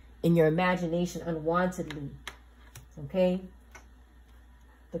you in your imagination unwantedly. Okay?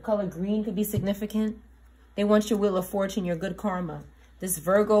 The color green could be significant. They want your wheel of fortune, your good karma. This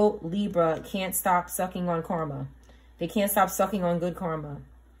Virgo, Libra can't stop sucking on karma. They can't stop sucking on good karma.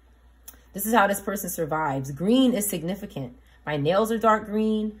 This is how this person survives. Green is significant. My nails are dark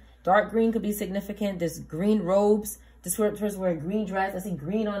green. Dark green could be significant. There's green robes. This person wearing a green dress. I see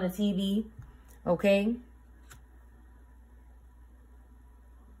green on the TV. Okay.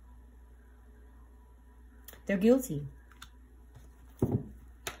 They're guilty.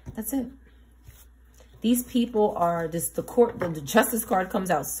 That's it. These people are just the justice card comes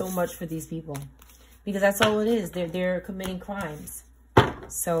out so much for these people, because that's all it is. They're committing crimes.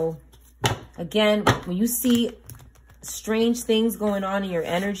 So again, when you see strange things going on in your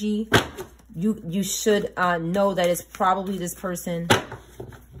energy, you should know that it's probably this person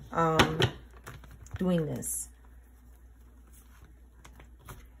doing this.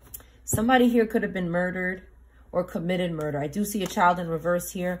 Somebody here could have been murdered or committed murder. I do see a child in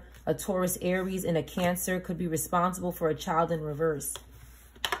reverse here. A Taurus, Aries, and a Cancer could be responsible for a child in reverse.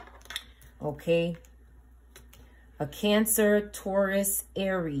 Okay. A Cancer, Taurus,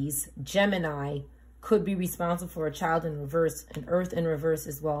 Aries, Gemini could be responsible for a child in reverse. And Earth in reverse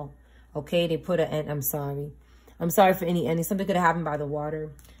as well. Okay. They put I'm sorry. I'm sorry for any ending. Something could have happened by the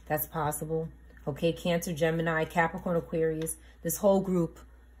water. That's possible. Okay. Cancer, Gemini, Capricorn, Aquarius. This whole group.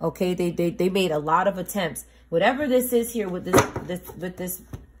 Okay. They made a lot of attempts. Whatever this is here with this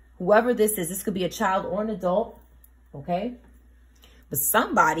whoever this is, this could be a child or an adult, okay? But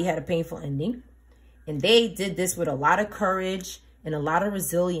somebody had a painful ending, and they did this with a lot of courage and a lot of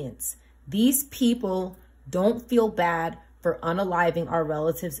resilience. These people don't feel bad for unaliving our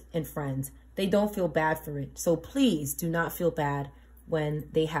relatives and friends. They don't feel bad for it. So please do not feel bad when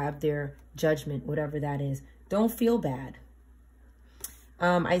they have their judgment, whatever that is. Don't feel bad,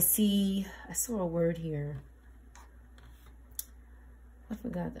 I saw a word here. I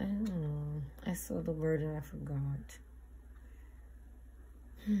forgot. I don't know. I saw the word and I forgot.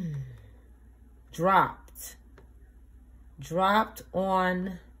 Dropped. Dropped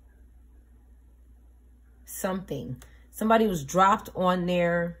on something. Somebody was dropped on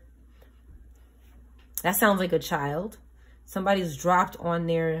their... That sounds like a child. Somebody was dropped on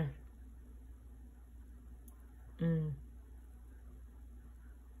their...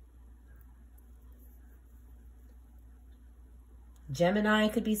 Gemini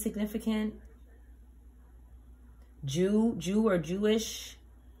could be significant. Jew or Jewish.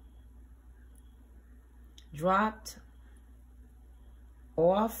 Dropped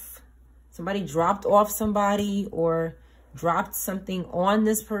off. Somebody dropped off somebody, or dropped something on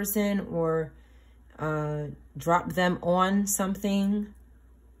this person, or dropped them on something.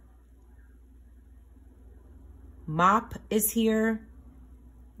 Mop is here,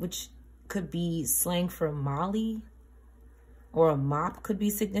 which could be slang for Molly, or a mop could be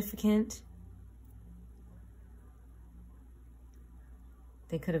significant.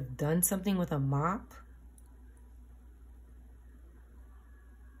 They could have done something with a mop.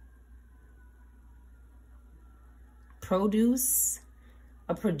 Produce,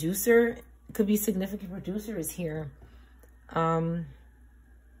 a producer could be significant. Producer is here.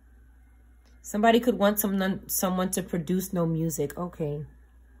 Somebody could want someone to produce no music. Okay.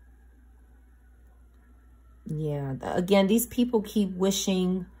 Yeah. Again, these people keep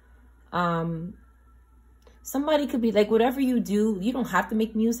wishing. Somebody could be like, whatever you do, you don't have to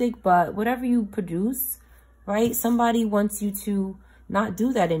make music, but whatever you produce, right? Somebody wants you to not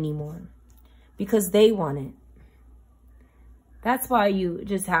do that anymore because they want it. That's why you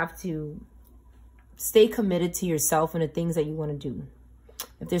just have to stay committed to yourself and the things that you want to do.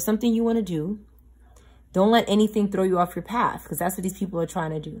 If there's something you want to do, don't let anything throw you off your path, because that's what these people are trying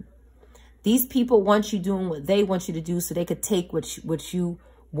to do. These people want you doing what they want you to do so they could take what you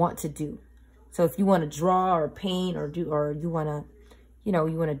want to do. So if you want to draw or paint or you want to, you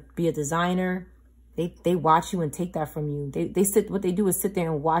want to be a designer, they watch you and take that from you. What they do is sit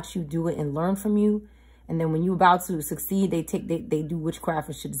there and watch you do it and learn from you. And then when you're about to succeed, they do witchcraft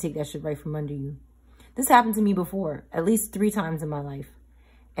and shit to take that shit right from under you. This happened to me before, at least 3 times in my life.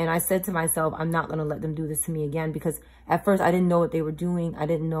 And I said to myself, I'm not going to let them do this to me again, because at first I didn't know what they were doing. I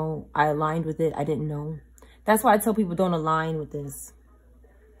didn't know. I aligned with it. I didn't know. That's why I tell people, don't align with this.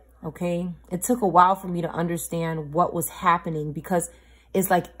 Okay? It took a while for me to understand what was happening, because it's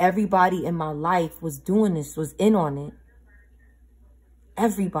like everybody in my life was doing this, was in on it.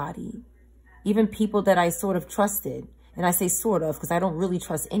 Everybody. Even people that I sort of trusted. And I say sort of because I don't really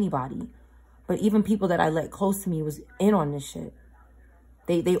trust anybody. But even people that I let close to me was in on this shit.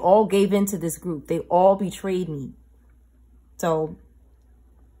 They all gave in to this group. They all betrayed me. So,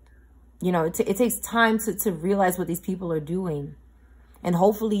 it takes time to realize what these people are doing. And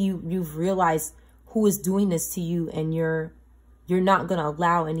hopefully you've realized who is doing this to you, and you're not going to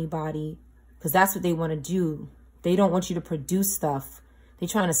allow anybody, because that's what they want to do. They don't want you to produce stuff. They're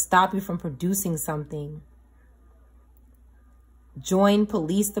trying to stop you from producing something. Join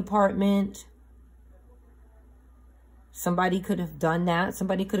police department. Somebody could have done that.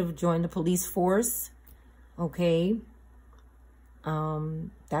 Somebody could have joined the police force. Okay.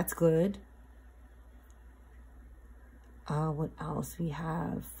 That's good. What else we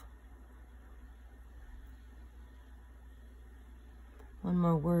have? One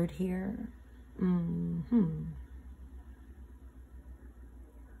more word here. I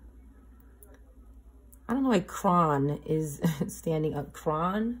don't know why Kron is standing up.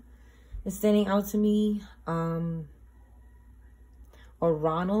 Kron is standing out to me. Or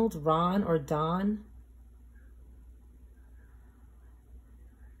Ronald, Ron, or Don.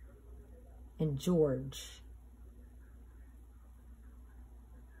 And George.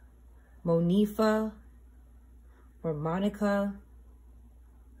 Monifa or Monica.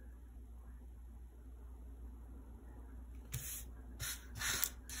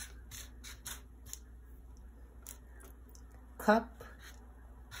 Cup.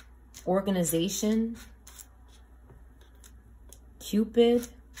 Organization. Cupid.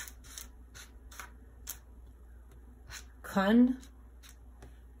 Kun.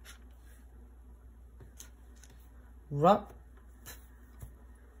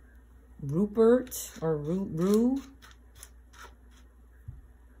 Rupert or Rue.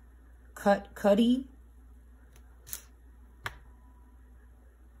 Cuddy.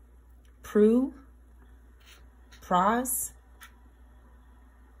 Prue. Pros.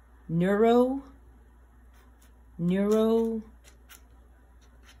 Neuro.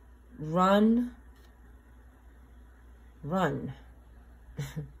 Run.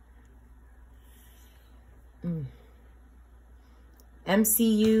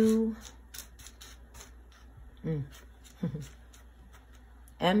 MCU.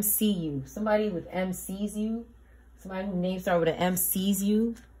 MCU. Somebody with M sees you. Somebody whose name starts with an M sees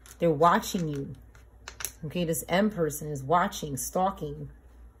you. They're watching you. Okay, this M person is watching, stalking.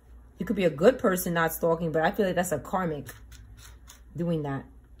 You could be a good person not stalking, but I feel like that's a karmic doing that.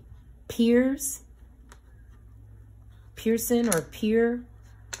 Peers. Pearson or peer.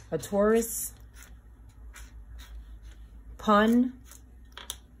 A Taurus. Pun.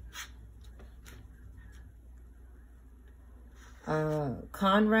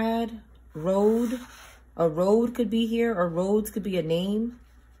 Conrad. Road. A road could be here, or roads could be a name.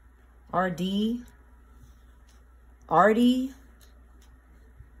 RD. Artie.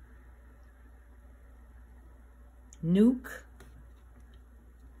 Nuke.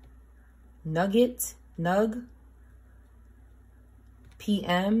 Nugget. Nug.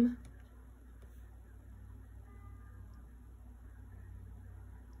 PM.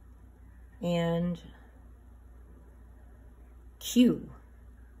 And Q.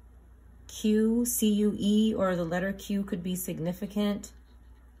 Q, C-U-E, or the letter Q could be significant.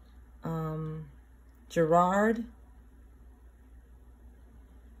 Gerard.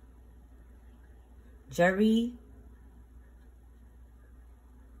 Jerry.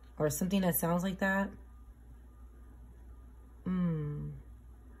 Or something that sounds like that.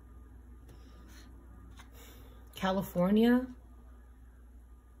 California.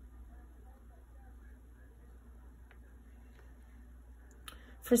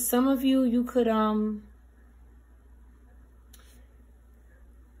 For some of you, you could, I'm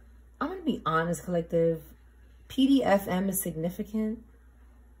going to be honest, collective. PDFM is significant.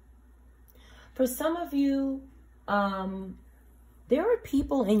 For some of you, there are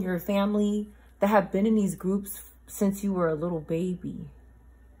people in your family that have been in these groups since you were a little baby.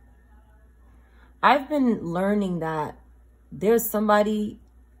 I've been learning that there's somebody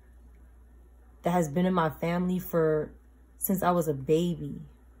that has been in my family since I was a baby.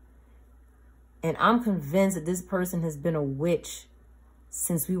 And I'm convinced that this person has been a witch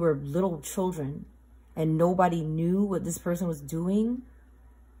since we were little children. And nobody knew what this person was doing.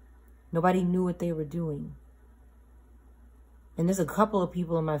 Nobody knew what they were doing. And there's a couple of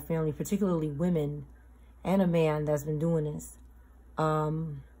people in my family, particularly women and a man, that's been doing this.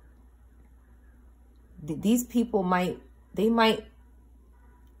 These people might,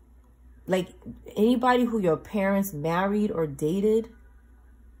 like anybody who your parents married or dated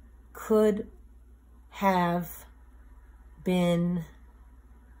could have been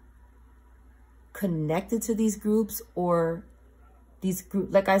connected to these groups, or these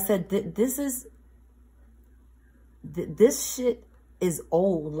groups. Like I said, this shit is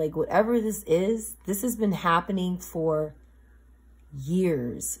old. Like whatever this has been happening for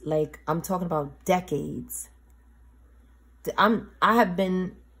years. Like I'm talking about decades. I have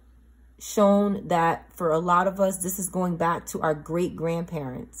been shown that for a lot of us, this is going back to our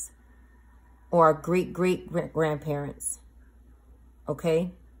great-grandparents or our great-great-grandparents.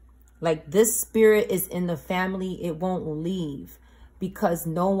 Okay? Like this spirit is in the family. It won't leave because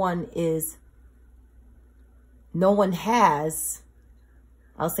no one has,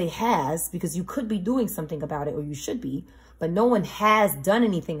 I'll say has, because you could be doing something about it, or you should be, but no one has done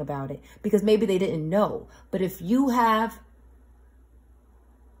anything about it because maybe they didn't know. But if you have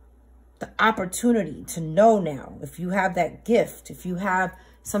the opportunity to know now, if you have that gift, if you have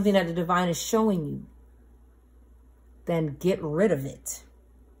something that the divine is showing you, then get rid of it.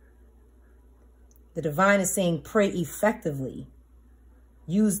 The divine is saying pray effectively.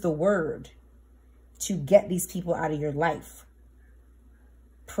 Use the word to get these people out of your life.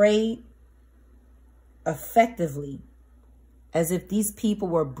 Pray effectively, as if these people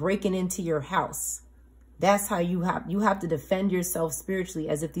were breaking into your house. That's how you have to defend yourself spiritually,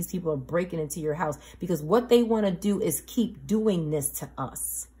 as if these people are breaking into your house, because what they want to do is keep doing this to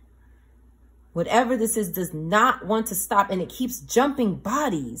us. Whatever this is does not want to stop, and it keeps jumping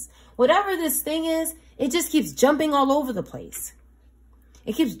bodies. Whatever this thing is, it just keeps jumping all over the place.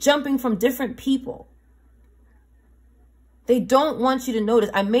 It keeps jumping from different people. They don't want you to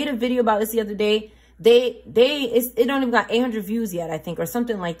notice. I made a video about this the other day. It don't even got 800 views yet, I think, or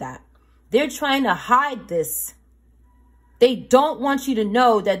something like that. They're trying to hide this. They don't want you to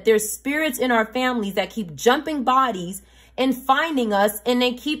know that there's spirits in our families that keep jumping bodies and finding us, and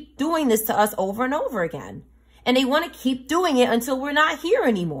they keep doing this to us over and over again. And they want to keep doing it until we're not here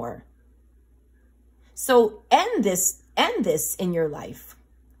anymore. So end this in your life.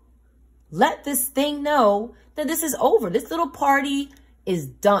 Let this thing know that this is over. This little party is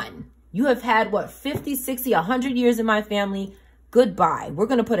done. You have had, what, 50, 60, 100 years in my family. goodbye. We're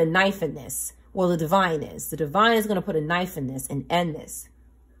going to put a knife in this. Well, the divine is. The divine is going to put a knife in this and end this.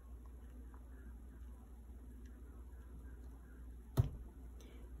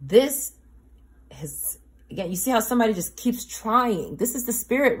 This has, again, you see how somebody just keeps trying. This is the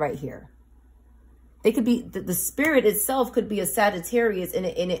spirit right here. They could be, the spirit itself could be a Sagittarius, and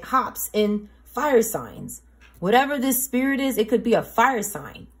it hops in fire signs. Whatever this spirit is, it could be a fire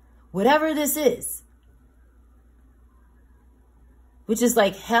sign. Whatever this is. Which is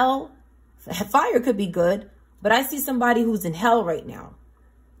like hell. Fire could be good, but I see somebody who's in hell right now.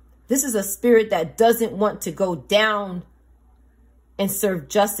 This is a spirit that doesn't want to go down and serve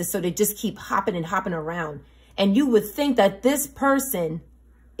justice. So they just keep hopping and hopping around. And you would think that this person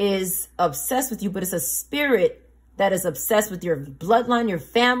is obsessed with you, but it's a spirit that is obsessed with your bloodline, your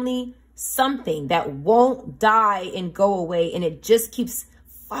family, something that won't die and go away. And it just keeps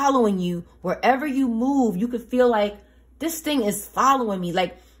following you wherever you move. You could feel like this thing is following me.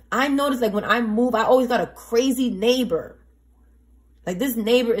 Like I notice, like when I move, I always got a crazy neighbor. Like this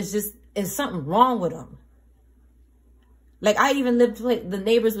neighbor is something wrong with them. Like I even lived, like the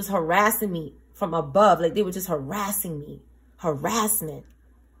neighbors was harassing me from above. Like they were just harassing me. Harassment.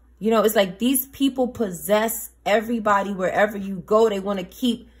 You know, it's like these people possess everybody wherever you go. They want to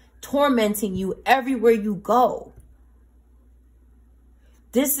keep tormenting you everywhere you go.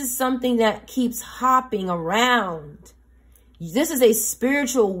 This is something that keeps hopping around. This is a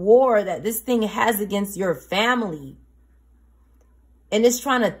spiritual war that this thing has against your family. And it's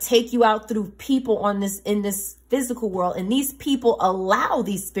trying to take you out through people on this, in this physical world. And these people allow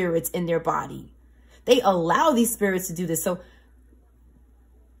these spirits in their body. They allow these spirits to do this. So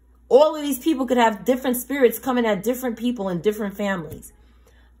all of these people could have different spirits coming at different people in different families.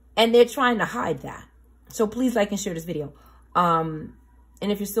 And they're trying to hide that. So please like and share this video.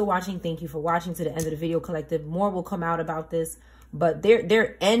 And if you're still watching, thank you for watching to the end of the video collective. More will come out about this. But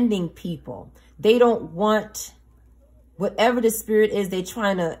they're ending people. They don't want whatever the spirit is, they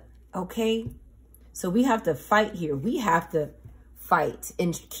trying to, okay? So we have to fight here. We have to fight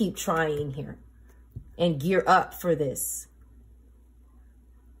and keep trying here. And gear up for this.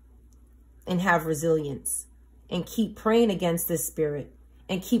 And have resilience. And keep praying against this spirit.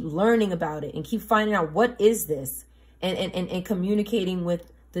 And keep learning about it. And keep finding out what is this. And communicating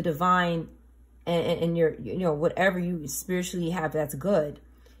with the divine and your, you know, whatever you spiritually have that's good.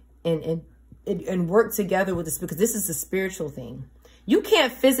 And work together with this, because this is a spiritual thing. You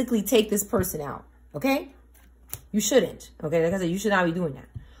can't physically take this person out, okay? You shouldn't, okay? Like I said, you should not be doing that.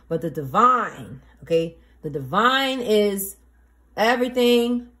 But the divine, okay? The divine is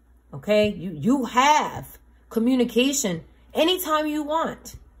everything, okay? You have communication anytime you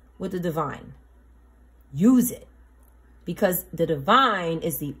want with the divine. Use it. Because the divine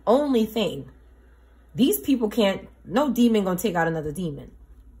is the only thing. These people can't, no demon gonna take out another demon.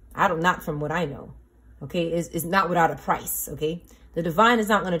 Not from what I know, okay? It's not without a price, okay? The divine is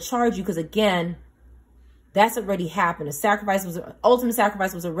not going to charge you because, again, that's already happened. Ultimate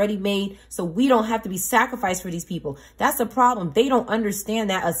sacrifice was already made, so we don't have to be sacrificed for these people. That's the problem. They don't understand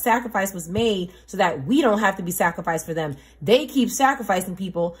that a sacrifice was made so that we don't have to be sacrificed for them. They keep sacrificing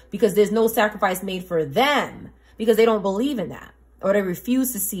people because there's no sacrifice made for them because they don't believe in that, or they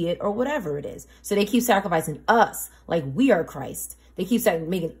refuse to see it, or whatever it is. So they keep sacrificing us like we are Christ. They keep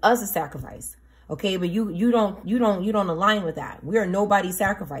making us a sacrifice. Okay, but you don't align with that. We are nobody's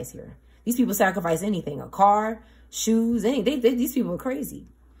sacrifice here. These people sacrifice anything, a car, shoes, anything. These people are crazy.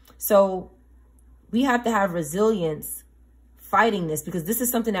 So we have to have resilience fighting this, because this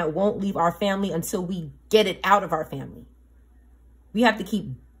is something that won't leave our family until we get it out of our family. We have to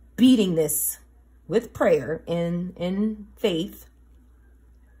keep beating this with prayer and in faith.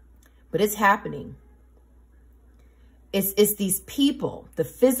 But it's happening. It's these people, the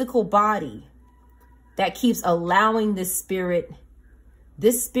physical body, that keeps allowing this spirit.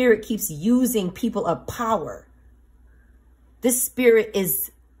 This spirit keeps using people of power. This spirit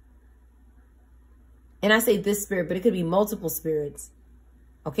is, and I say this spirit, but it could be multiple spirits,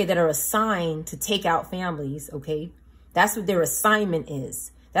 okay, that are assigned to take out families, okay? That's what their assignment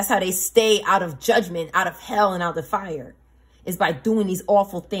is. That's how they stay out of judgment, out of hell, and out of fire, is by doing these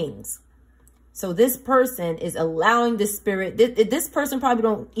awful things. So this person is allowing this spirit. This person probably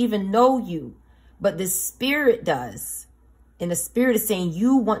don't even know you, but the spirit does. And the spirit is saying,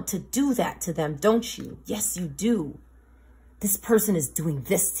 you want to do that to them, don't you? Yes, you do. This person is doing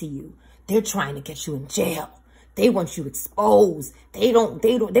this to you. They're trying to get you in jail. They want you exposed. They want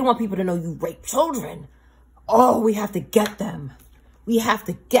people to know you rape children. Oh, we have to get them. We have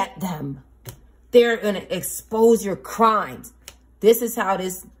to get them. They're going to expose your crimes. This is how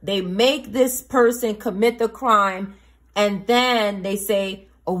they make this person commit the crime And then they say,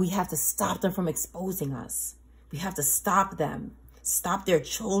 oh, we have to stop them from exposing us. We have to stop them. Stop their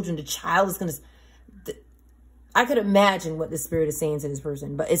children. The child is going to... I could imagine what the spirit is saying to this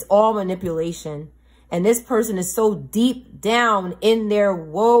person, but it's all manipulation. And this person is so deep down in their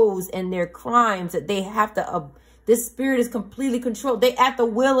woes and their crimes that they have to... this spirit is completely controlled. They're at the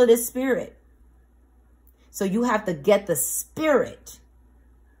will of this spirit. So you have to get the spirit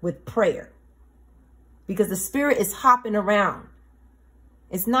with prayer. Because the spirit is hopping around.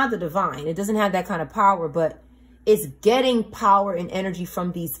 It's not the divine. It doesn't have that kind of power, but it's getting power and energy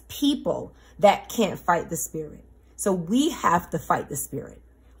from these people that can't fight the spirit. So we have to fight the spirit.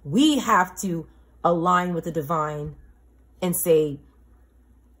 We have to align with the divine and say,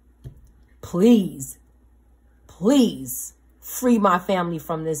 please, please free my family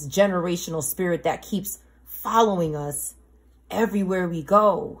from this generational spirit that keeps following us everywhere we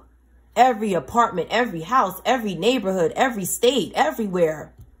go. Every apartment, every house, every neighborhood, every state,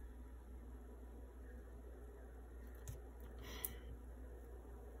 everywhere.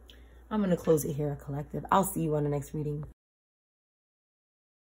 I'm going to close it here, collective. I'll see you on the next reading.